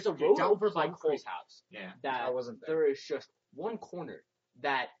there's a road down over by Plum Cole's Creek. house Yeah. that I wasn't there. there is just one corner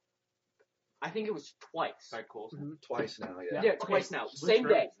that I think it was twice. By Cole's. Twice now, yeah. Yeah, twice now, Which same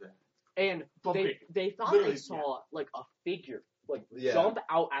road day, is that? and Plum they Creek. they thought Literally, they saw like a figure like Yeah. jump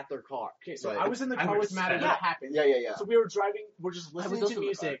out at their car. Okay, so Right. I was in the I car would with Matt and say- that happened. Yeah. So we were driving, we're just I was listening also to in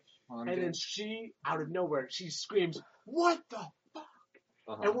the car. music, and then she, out of nowhere, she screams, "What the fuck?"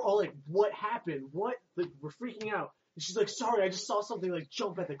 Uh-huh. And we're all like, "What happened? What?" Like, we're freaking out. And she's like, "Sorry, I just saw something like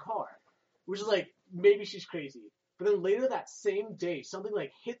jump at the car." We're just like, maybe she's crazy. But then later that same day, something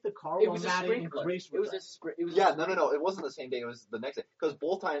like hit the car It while was a Matt and sprinkler. Grace It were was a driving. it was Yeah, no. It wasn't the same day. It was the next day. Because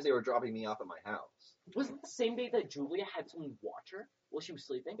both times they were dropping me off at my house. Wasn't it the same day that Julia had someone watch her while she was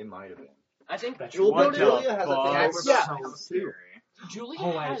sleeping? It might have been. I think What Julia. the Julia has a thing fuck? over Yeah. my house too. Julia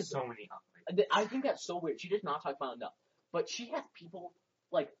Oh, I have has. so many. I think that's so weird. She does not talk about it enough, but she has people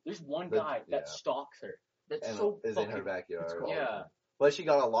like there's one But- guy that yeah. stalks her. That's And so is fucking. in her backyard. It's all cool. the Yeah. time. But she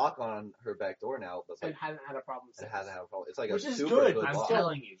got a lock on her back door now. That's And like hadn't had a problem it since. hasn't had a problem. It's like Which a is super good. good I'm lock.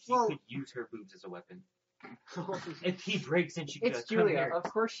 telling you, she Well- could use her boobs as a weapon. If he breaks in, she could. It's Come Julia. here. Of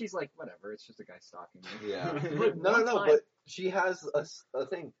course she's like, whatever. It's just a guy stalking me. Yeah. But No, one no. time- But she has a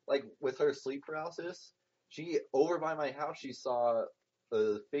thing like with her sleep paralysis. She over by my house. She saw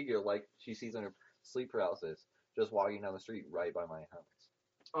a figure like she sees in her sleep paralysis, just walking down the street right by my house.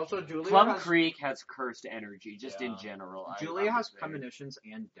 Also, Julia Plum has, Creek has cursed energy, just in Yeah. general. I Julia would has say. premonitions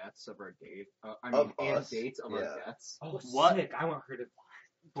and deaths of our date. Of And us, dates of yeah. our deaths. Oh, What? sick. I want her to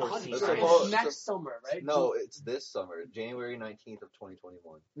foresee. It's It's supposed- next summer, right? No, it's this summer, January 19th of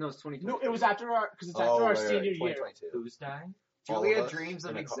 2021. No, it's 2020. No, it was after our, because it's after our senior year. 2022. Who's dying? All Julia of us dreams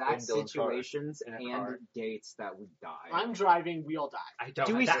of in a car- exact in Dylan's car. situations In a and car. dates that would die. I'm driving, we all die. I don't.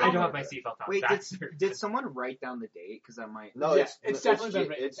 Do we I still- don't have my seatbelt on. Wait, That's did someone write down the date? Because I might. No, Yeah, it's definitely been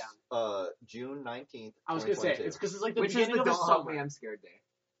written it's, down. June 19th. I was gonna say 2022. it's because it's like the Which is beginning the of the Don't Help summer. Me, I'm Scared day.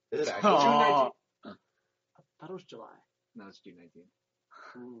 Is it actually? Oh. June 19th. I thought it was July. No, it's June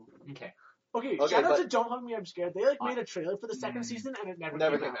 19th. okay. Okay, Okay, shout out but- to Don't Hug Me, I'm Scared. They like made a trailer for the second season and it never,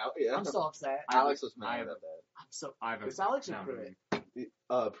 Never came came out. out. Yeah. I'm so upset. Alex was I mad have- about that. I'm so. I have a- This Alex is no, great.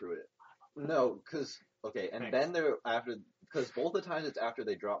 Pruitt. No, because okay, and Thanks. then they're after because both the times it's after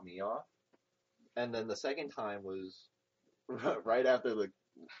they dropped me off, and then the second time was right after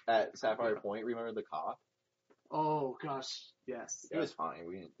at Sapphire Point. Remember the cop? Oh gosh, yes. It was fine.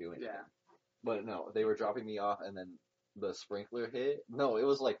 We didn't do anything. Yeah. But no, they were dropping me off, and then the sprinkler hit. No, it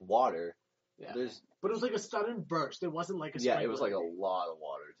was like water. Yeah. There's But it was like a sudden burst. It wasn't like a yeah, it was like sprinkler. a lot of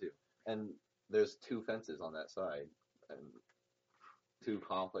water too, and there's 2 fences on that side, and 2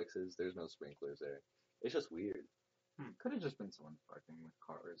 complexes. There's no sprinklers there. It's just weird. Could have just been someone parking with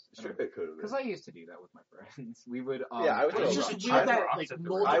cars. Sure, it could have Because been. I used to do that with my friends. We would. Yeah, I would throw It's rocks. just I weird throw that rocks like at the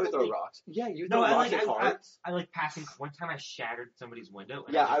multiple I would throw things- rocks. Yeah, you No, throw I rocks like at cars. I like passing. One time I shattered somebody's window.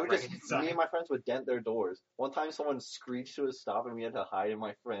 And Yeah, I I would ran just, inside. me and my friends would dent their doors. One time someone screeched to a stop and we had to hide in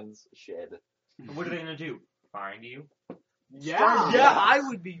my friend's shed. What are they gonna do? Find you? Yeah. Yeah, I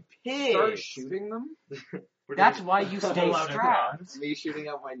would be Start pissed. shooting them. That's why you stay Pull out a strapped. gun. Me shooting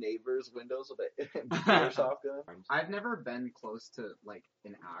out my neighbor's windows with an airsoft gun. I've never been close to like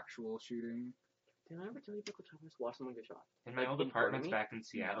an actual shooting. Did I ever tell you about the time I watched someone get shot? In my Like, old in front of apartments me? back in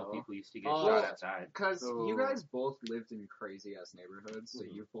Seattle, No. people used to get Oh. shot outside. Because So- you guys both lived in crazy ass neighborhoods, so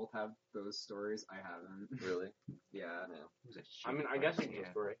Mhm. you both have those stories. I haven't. Really? Yeah. It was a I mean, shitty I guess place, it's a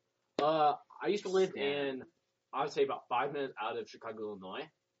yeah. story. I used to live Yeah. in, I would say about 5 minutes out of Chicago, Illinois,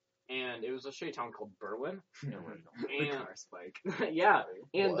 and it was a shitty town called Berwyn. The And car spike. yeah,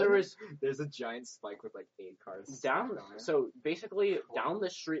 and What? there was There's a giant spike with like 8 cars. down. on it. So basically, down the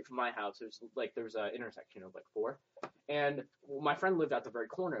street from my house, there's an intersection of like 4, and my friend lived at the very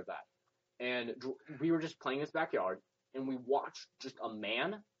corner of that, and we were just playing in his backyard, and we watched just a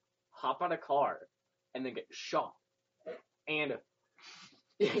man hop out of a car and then get shot, and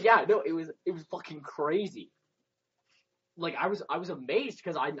yeah, no, it was fucking crazy. Like I was amazed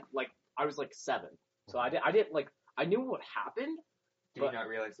because I was like 7, so I didn't like I knew what happened. Did you But- not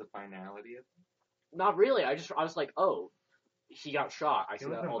realize the finality of it? Not really. I was like, oh, he got shot. I see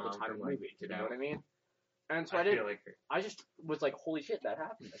Feel like that my all the mom time in could, like, movies. You get know out. what I mean? And so I I didn't. feel like I just was like, holy shit, that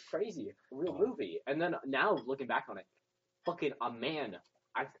happened. That's crazy. A real movie. And then now looking back on it, fucking a man.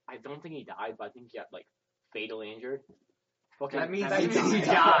 I don't think he died, but I think he got like fatally injured. Fucking, That means he he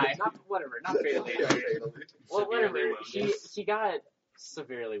died. Not whatever. Not fatally Yeah, injured. fatally. Well, whatever. Severely wounded. He got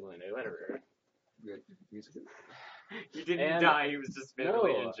severely wounded. Whatever. Good. Music. He didn't And- die. He was just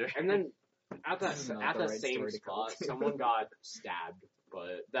badly No. injured. And then at that This is not at the that right same story to spot, tell. someone got stabbed,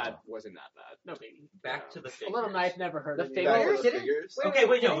 but that wasn't that bad. No baby. back to the A figures. little knife never hurt The anyone. Back to figures? the Didn't- figures. Okay,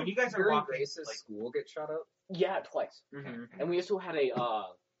 wait, no. didn't When you guys are Barry walking, Grace's like, school get shut up? Yeah, twice. Mm-hmm. And we also had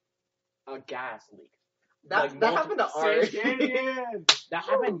a gas leak. That, Like, that happened to Art. That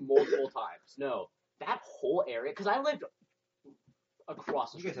happened multiple times. No, that whole area, because I lived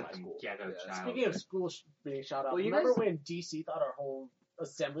across the you street guys from have my school. ghetto Yeah. child. Speaking of schools being shot up, Well, you remember guys- when DC thought our whole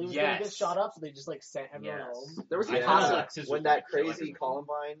assembly was going to get Yes. shot up, so they just like sent everyone Yes. home? There was I a thought toss-up. Alexis When was that gonna kill crazy everyone.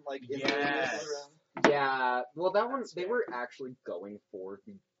 Columbine, like, incident Yes. went around. Yeah, well, that one, they were actually going for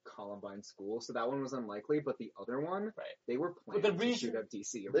the Columbine school, so that one was unlikely, but the other one, Right. they were But planning the to reason- shoot up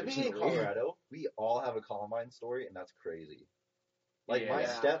DC Living in originally. Colorado, we all have a Columbine story, and that's crazy. Like, my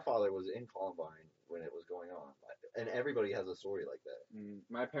Yeah. stepfather was in Columbine when it was going on, and everybody has a story like that.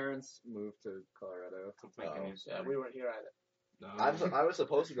 My parents moved to Colorado. Let's make a Oh. new Yeah, story. we weren't here either. I was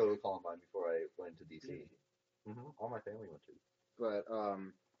supposed to go to Columbine before I went to DC. All my family went to. But,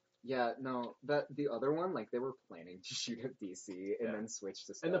 yeah, no, the other one, like, they were planning to shoot at DC and Yeah. then switch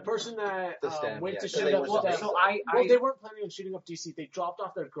to And the STEM. person that The STEM, went yeah, to 'cause shoot they up went Well, to STEM, so well, they weren't planning on shooting up DC. They dropped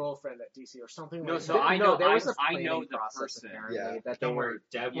off their girlfriend at DC or something No, like so that. I No, know there was a I planning know the process, person. apparently, Yeah. that they Don't were, worry,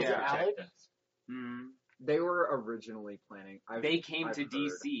 Deb will Yeah. protect us. they were originally planning. They came I've to heard.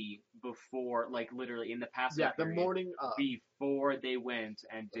 DC before, like literally in the past Yeah, the period, morning before they went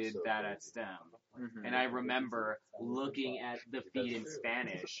and That's did so that crazy. at STEM. Mhm. And I remember looking at the feed in true.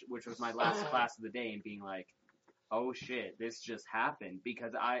 Spanish, which was my last class of the day, and being like, "Oh shit, this just happened."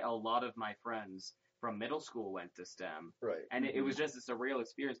 Because a lot of my friends from middle school went to STEM, Right, and it was just a surreal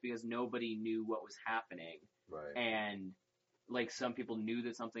experience because nobody knew what was happening, right. and like some people knew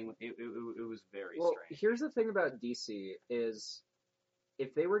that something. It was very Well, strange. here's the thing about DC is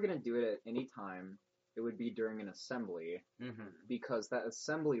if they were going to do it at any time, it would be during an assembly Mm-hmm. because that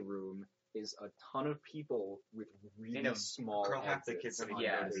assembly room is a ton of people with really In a small Girl, half the exits kids don't on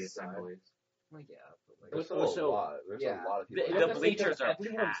even go to either the side. assemblies. Well, yeah, but like, There's Well, still a lot. There's yeah. a lot of people. The that You have go to to think bleachers of are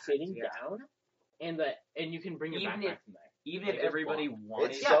everyone packed, sitting yeah. down, and you can bring your Even backpack from there. Even Like, if it's everybody blocked.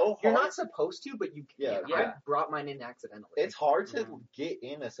 wanted, It's yeah, so you're hard. not supposed to, but you can. Yeah, I brought mine in accidentally. It's hard to Mhm. get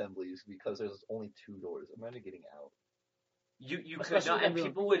in assemblies because there's only 2 doors. Imagine getting out. you could Especially not, when and everyone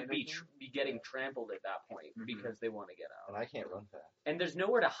people would can be enter. be getting trampled at that point Mhm. because they want to get And out. I can't run fast. And there's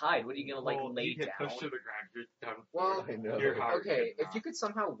nowhere to hide. What are you gonna like Well, lay you get down? pushed to the ground, you're done. Well, I know. You're hard. okay, if you could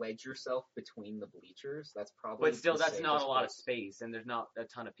somehow wedge yourself between the bleachers, that's probably. But still, the that's not a safest lot of place. space, and there's not a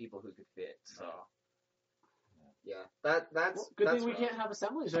ton of people who could fit. So Yeah, that's Well, good that's thing we rough. can't have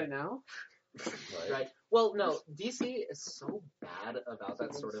assemblies right now. Right? Well, no, DC is so bad about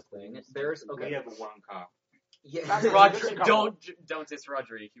that sort of thing. There's We okay, have one cop. yeah. That's Roger, Roger- don't diss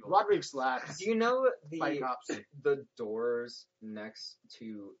Roderick. He will- Roderick slaps. Do you know Fight the cops. the doors next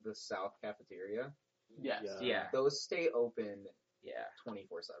to the South cafeteria? Yes. Yeah, Those stay open yeah.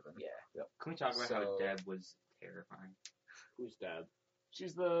 24/7. Can we talk about how So- Deb was terrifying? Who's Deb?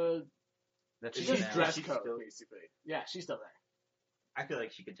 She's the. That's She's just just now. dress She's code, still- basically. Yeah, she's still there. I feel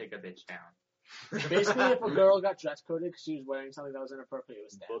like she could take a bitch down. Basically, if a girl got dress coded because she was wearing something that was inappropriate, it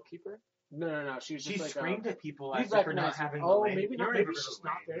was Deb. Bookkeeper? No. She was She just like. screamed at people you'd as if for not recognize her. having Oh, the lanyard. maybe not. You Maybe remember she's the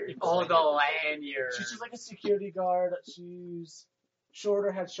not lanyard. very Oh, good. the lanyard. She's just like a security guard. She's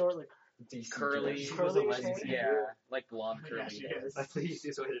shorter, had short, like DC Curly. dress. She was a curly lesbian. hair. Yeah, like blonde Yeah, curly she hair. is. That's the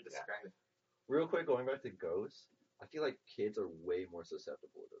easiest way to describe it. Real quick, going back to ghosts, I feel like kids are way more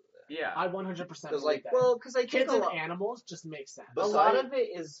susceptible to that. Yeah. I 100% Because, believe like, that. Well, because I think Kids a and lot, animals just make sense. a lot Besides- of it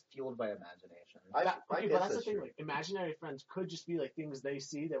is fueled by imagination. I That- okay, guess but that's the that's thing. true. Like, imaginary friends could just be like things they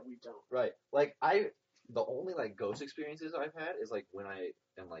see that we don't. Right. Like the only like ghost experiences I've had is like when I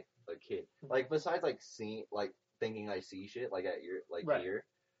am like a kid. Like besides like seeing like thinking I see shit like at your like Right. here.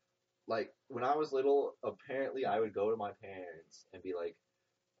 Like when I was little, apparently I would go to my parents and be like,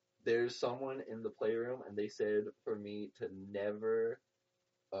 "There's someone in the playroom," and they said for me to never,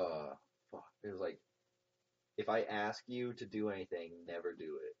 fuck. It was like, if I ask you to do anything, never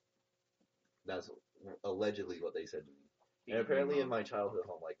do it. That's allegedly what they said to me. And apparently in my childhood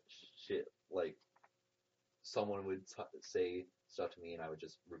home, like, shit, like, someone would say stuff to me and I would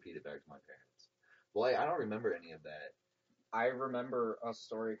just repeat it back to my parents. Well, I don't remember any of that. I remember a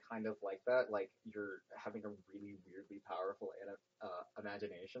story kind of like that. Like you're having a really weirdly powerful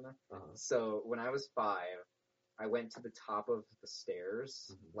imagination. Uh-huh. So when I was 5, I went to the top of the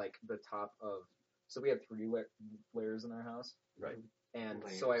stairs, Mhm. like the top of. So we had 3 layers in our house, Right. and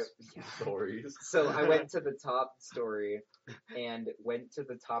Layers. so I. Stories. So I went to the top story and went to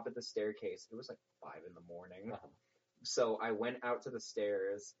the top of the staircase. It was like 5 in the morning. Uh-huh. So I went out to the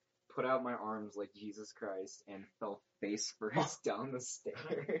stairs, put out my arms like Jesus Christ, and fell face first down the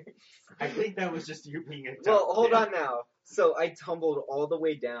stairs. I think that was just you being a dumb Well, hold kid. on now. So I tumbled all the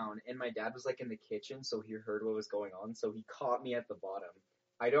way down, and my dad was like in the kitchen, so he heard what was going on, so he caught me at the bottom.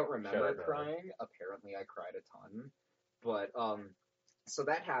 I don't remember Shut up, crying. Apparently, I cried a ton. But so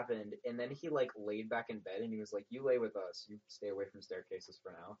that happened, and then he like laid back in bed, and he was like, "You lay with us. You stay away from staircases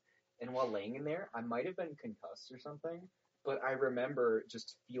for now." And while laying in there, I might have been concussed or something. But I remember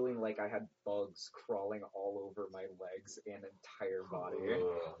just feeling like I had bugs crawling all over my legs and entire body.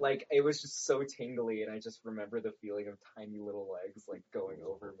 Ugh. Like, it was just so tingly, and I just remember the feeling of tiny little legs, like, going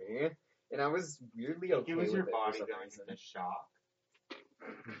over me. And I was weirdly okay It was with your it body for some going reason. into shock.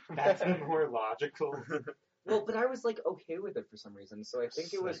 That's the more logical. Well, but I was, like, okay with it for some reason, so I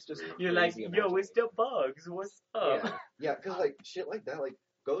think it was That's just weird. You're like, crazy yo, it's the imagination. bugs. What's up? Yeah. Yeah, because like shit like that, like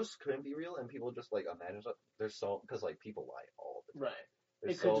ghosts couldn't be real, and people just like imagine stuff. There's so because like people lie all the time. Right.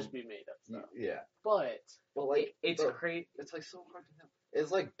 There's It could so- just be made up stuff. Yeah, But but like It's bro, crazy. it's like so hard to know.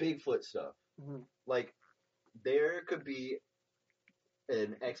 It's like Bigfoot stuff. Mhm. Like there could be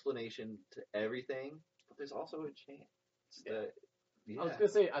an explanation to everything, but there's also a chance that I was gonna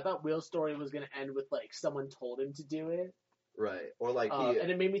say, I thought Will's story was gonna end with like someone told him to do it, right, or like and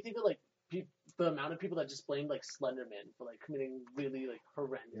it made me think of like the amount of people that just blamed like Slenderman for like committing really like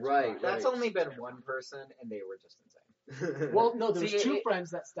horrendous. Right, crimes. That's only been one person, and they were just insane. Well, no, there was See, 2 it-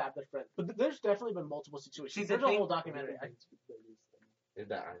 friends that stabbed their friend, but there's definitely been multiple situations. See, the There's a thing- whole documentary. Is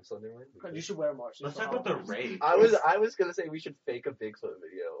that I'm Slenderman? You should wear more. Let's talk about the rake. I was gonna say we should fake a Bigfoot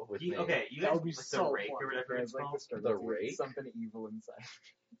video with me. Okay, you That guys would be like so the rake fun. or whatever Guys it's like called. to start The with rake? something evil inside.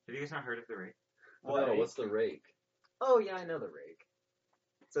 Have you guys not heard of the rake? No, what's the rake? Oh, yeah, I know the rake.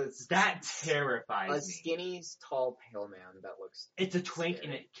 So it's That terrifies a me. skinny, tall, pale man that looks. It's a twink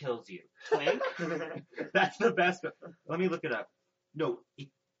and it kills you. Twink? That's the best. Let me look it up. No,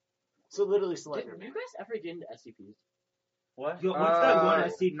 So literally Did Slenderman. you guys ever get into SCPs? What? yo, what's that one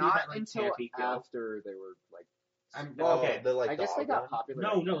SCP Not that like until can't be killed? after they were like. Okay. The like I guess they dog got one? popular.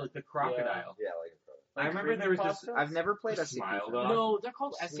 No, like the crocodile. Yeah, like I remember there was this. I've never played The a Smile CP. Dog? No, they're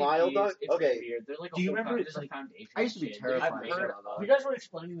called Smile SCPs. Dog? It's Okay. weird. They're like a Do you whole remember, there's a like- foundation. I used to be shit. terrified I've of heard- Smile Dog. You guys were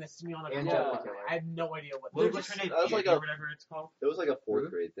explaining this to me on a And call. Jeff the Killer. I have no idea what. What they're was just- her name? that was like Annie a- or whatever it's called. It was like a 4th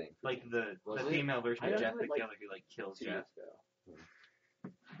grade thing. Like the Was it? female version I of don't Jeff know, the like, Killer who like kills 2 Jeff. years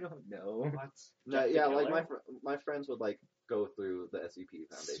ago. I don't know. No, Jeff the yeah, like Killer? my friends would like go through the SCP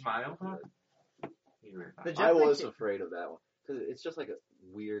foundation. Smile Dog? You were The fine. Jeff I the was Ki- afraid of that one because it's just like a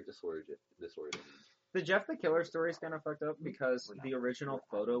weird disorder. The Jeff the Killer story is kind of fucked up because We're not- the original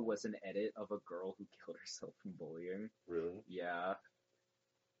photo was an edit of a girl who killed herself from bullying. Really? Yeah.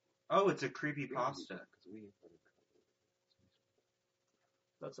 Oh, it's a creepy pasta.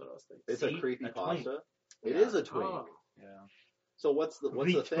 That's what I was thinking. It's See? a creepy A twink. pasta. It Yeah. is a twink. Oh. Yeah. So what's the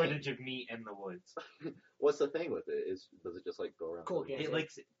Leaked thing? footage of me in the woods. What's the thing with it? Does it just like go around? Cool, killing yeah. It like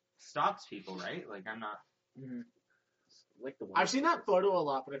stalks people, right? Like I'm not. Mm-hmm. like the one. I've seen that photo a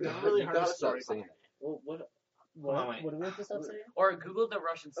lot, but I've never really You heard a gotta stop story saying behind it. Well, what? Hold on, wait. What do we have to stop saying? Or Google the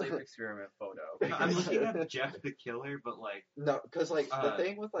Russian sleep experiment photo. No, I'm looking at Jeff the Killer, but like No, because like the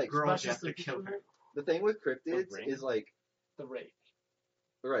thing with like girl Russian Jeff the sleep Killer. experiment? the thing with cryptids ring? is like The rape.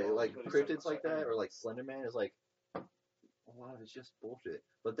 right, Oh, like that's what he said. cryptids like that or like Slender Man is like a lot of it's just bullshit.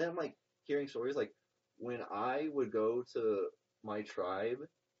 But then like hearing stories like when I would go to my tribe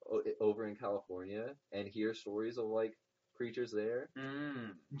over in California and hear stories of like creatures there.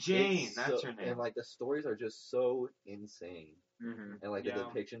 Jane, it's that's so- her name. And like the stories are just so insane. Mm-hmm. And like Yeah. the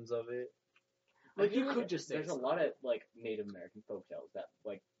depictions of it. Like, I you feel could just say there's a so. lot of like Native American folk tales that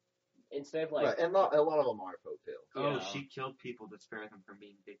like instead of like Right, and a lot of them are folk tales. Oh, Yeah. she killed people to spare them from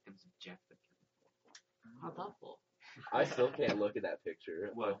being victims of Jeff the Killer. how thoughtful. I still can't look at that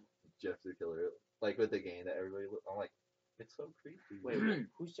picture What? of Jeff the Killer, like with the game that everybody. I'm like, it's so creepy. Wait,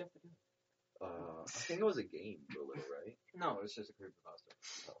 who's Jeff the Killer? I think it was a game for a little, right? No, it's just a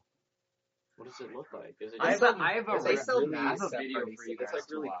creepypasta. What does it look like? Is it I just have a, I have a, They re- sell I have masks a at video parties. for you It's guys like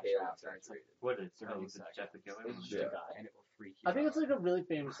to really watch pale after. It's like What is it? 30 Oh, is it seconds. Jeff the Killer? Is it just Yeah. a guy? and it will freak you I think out. it's like a really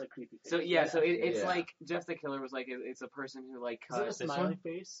famous like creepy face. So yeah, so it's Yeah. like Jeff the Killer was like it's a person who like Is it a cut. smiley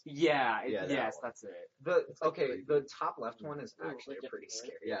face? Yeah, Yeah, that yes, one. that's it. The It's like okay, creepy. the top left one is Oh, actually like pretty Jeff the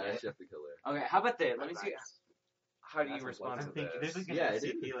scary. Yeah, that's Jeff the Killer. Okay, how about this? Let me see. Nice. How do That's you like respond I'm to thinking this? there's like an Yeah, it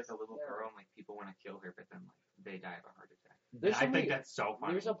SCP, is. like a little girl, and like people want to kill her, but then like they die of a heart attack. There's I so think many- that's so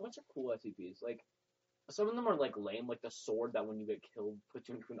funny. There's a bunch of cool SCPs. Like some of them are like lame, like the sword that when you get killed puts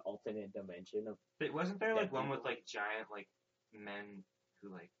you into an alternate dimension of. But wasn't there like Dead one people. with like giant like men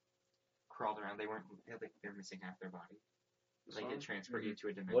who like crawled around? They're missing half their body. Like it transferred you to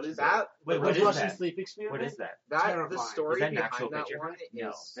a dimension. What is That Wait, The what is Russian that? sleep experiment? What is that? that the Terrifying. story Is that an behind actual that picture? one No,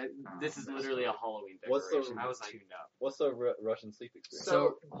 is this is literally a Halloween What's the- decoration. I was It's like- tuned up. What's the Russian sleep experience?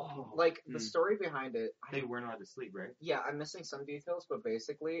 so like Hmm. the story behind it. They weren't allowed to sleep, right? Yeah, I'm missing some details, but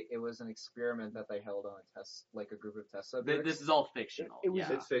basically it was an experiment that they held on a test, like a group of test subjects. This is all fictional. It was-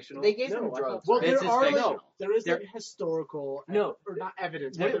 yeah. It's fictional. They gave No, them I thought drugs. Well, right? This there is are like, fictional. there is There- like historical No. or not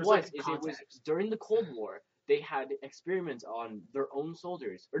evidence, What but it there's was like is it was context. during the Cold War they had experiments on their own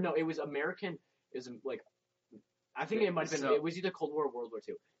soldiers, or no, it was American. Is like I think it might have been. So- It was either Cold War or World War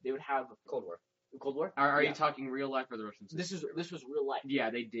II. They would have Cold War. Cold War. Are Yeah. you talking real life or the Russian sleep This experiment? was real life. Yeah,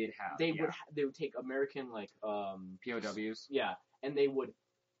 they did have. They yeah. would take American like POWs. yeah, and they would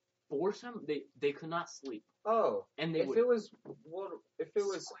force them. They could not sleep, Oh, and they if would it was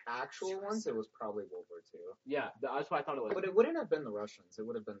actual ones, it was probably World War II. yeah. That's what I thought it was. But it wouldn't have been the Russians. It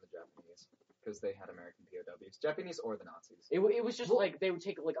would have been the Japanese because they had American POWs. Japanese or the Nazis. It was just like they would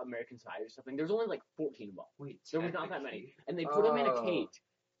take like American side or something. There was only like 14 of them. Wait, There was not that many, and they put them in a cage,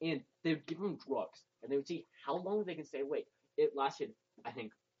 and they would give them drugs, and they would see how long they can stay awake. It lasted, I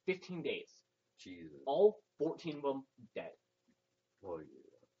think, 15 days. Jesus. All 14 of them dead. Oh, yeah.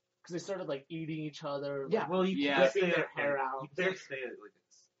 Because they started like eating each other. Yeah. Well, you Yeah. can't Ripping say their it, hair like, out. You can't say it like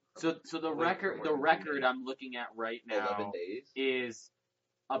it's. So the Wait, record more the than 2 record days. I'm looking at right now 11 days. is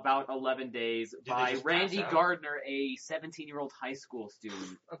about 11 days they by just Randy pass out? Gardner, a 17-year-old high school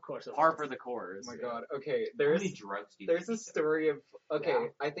student. Of course. it was. Par for the course. Oh my god. Okay, How there's many drugs do you there's think a he took? story of okay. Yeah.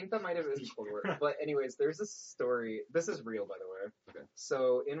 I think that might have been Cold War. But anyways, there's a story. This is real, by the way. Okay.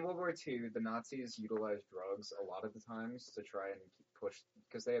 So in World War II, the Nazis utilized drugs a lot of the times to try and push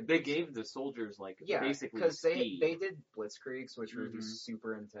because they had They gave the soldiers like yeah basically because speed. they did blitzkriegs, which were Mhm. these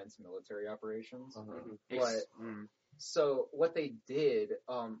super intense military operations. Uh-huh. Ex- but- mm. So what they did,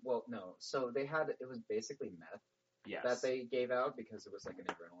 well, no. So they had it was basically meth Yes. that they gave out because it was like an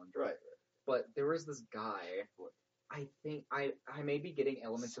adrenaline drug. Right. But there was this guy. I think I may be getting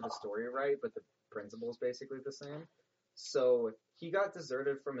elements of the story right, but the principle is basically the same. So he got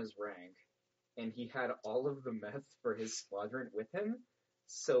deserted from his rank, and he had all of the meth for his squadron with him.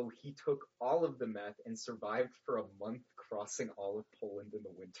 So he took all of the meth and survived for a month crossing all of Poland in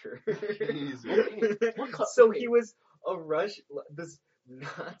the winter. Jesus. So he was this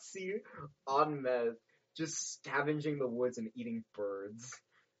Nazi on meth, just scavenging the woods and eating birds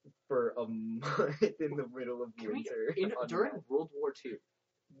for a month in the middle of Can we- winter. on during meth. World War II,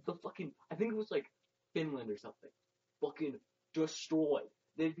 the fucking I think it was like Finland or something, fucking destroyed.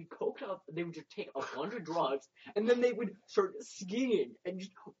 They'd be coked up. They would just take a bunch of drugs, and then they would start skiing and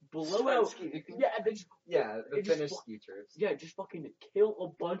just blow out. Yeah, and then just Yeah, the it just Finnish fu- ski troops. yeah, just fucking kill a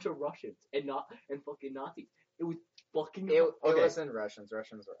bunch of Russians and fucking Nazis. It was fucking. It Okay. wasn't Russians.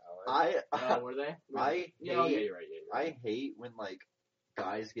 Russians were allies. Were they? I Yeah, hate, you're right. Yeah, I hate when like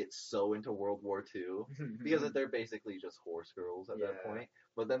guys get so into World War II because they're basically just horse girls at that Yeah. point.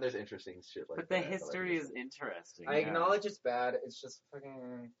 But then there's interesting shit like But that. the that I history just- is interesting. I acknowledge it's bad. It's just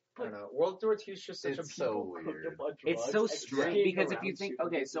fucking. I don't know. World War II is just such It's a so Cooked weird. up on It's drugs so and strange skiing because if you around think, shooting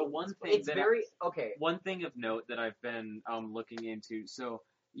okay, so people. one It's thing It's that very okay. one thing of note that I've been looking into. So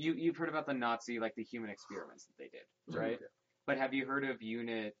you've heard about the Nazi, like the human experiments that they did, right? Yeah. But have you heard of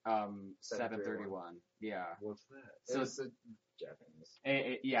Unit 731? Yeah. What's that? So So it's the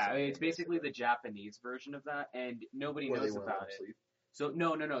Japanese. yeah, Something it's basically basically. the Japanese version of that, and nobody Where they knows weren't about it. asleep. So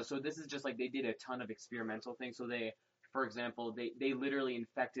no. So this is just like they did a ton of experimental things. So they, for example, they literally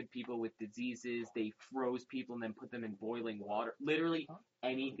infected people with diseases. They froze people and then put them in boiling water. Literally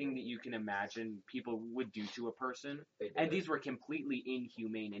anything that you can imagine people would do to a person. They did And it. these were completely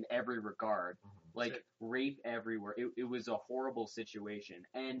inhumane in every regard. Like rape everywhere. It was a horrible situation.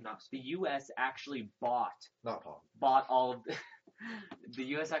 And the U.S. actually bought Not Paul. all of the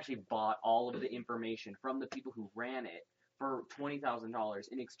U.S. actually bought all of the information from the people who ran it for $20,000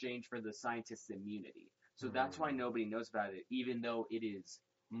 in exchange for the scientists' immunity. So that's why nobody knows about it, even though it is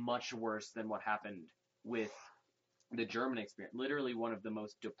much worse than what happened with the German experience. Literally one of the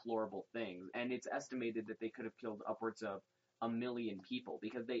most deplorable things. And it's estimated that they could have killed upwards of 1 million people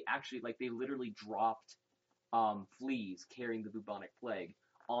because they actually, like, they literally dropped fleas carrying the bubonic plague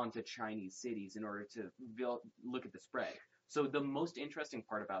onto Chinese cities in order to look at the spread. So the most interesting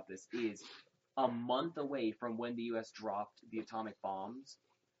part about this is a month away from when the U.S. dropped the atomic bombs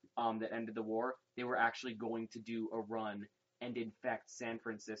that ended the war, they were actually going to do a run and infect San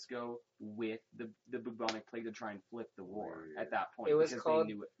Francisco with the bubonic plague to try and flip the war at that point. It was because called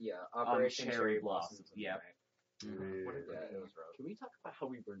they knew it. Operation Cherry Blossoms. Blossom, yep. What Weird. is Yeah, it was rough. Can we talk about how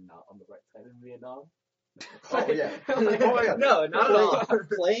we were not on the right side in Vietnam? Oh yeah. Like, Oh my god. No, not at all.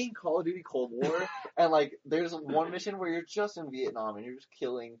 Playing Call of Duty Cold War, and like, there's one mission where you're just in Vietnam and you're just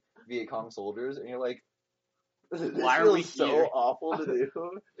killing Viet Cong soldiers, and you're like, this Why are feels we so here? awful to do.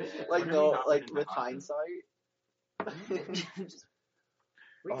 Like, Why do we no, not like live in with Austin? hindsight.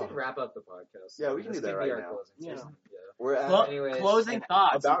 We can wrap up the podcast. Yeah, we can This do that could right be our now. closing Yeah. statement. Yeah. We're at Anyways, Closing and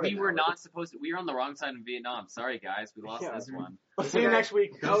thoughts. about We an were hour. not supposed to. We were on the wrong side in Vietnam. Sorry, guys. We lost Yeah. this one. See you next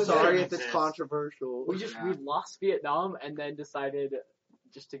week. That was sorry it. if it's controversial. We lost Vietnam and then decided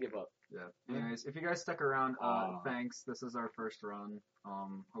just to give up. Yeah. Anyways, if you guys stuck around, thanks. This is our first run.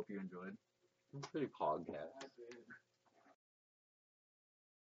 Hope you enjoyed. Pretty podcast.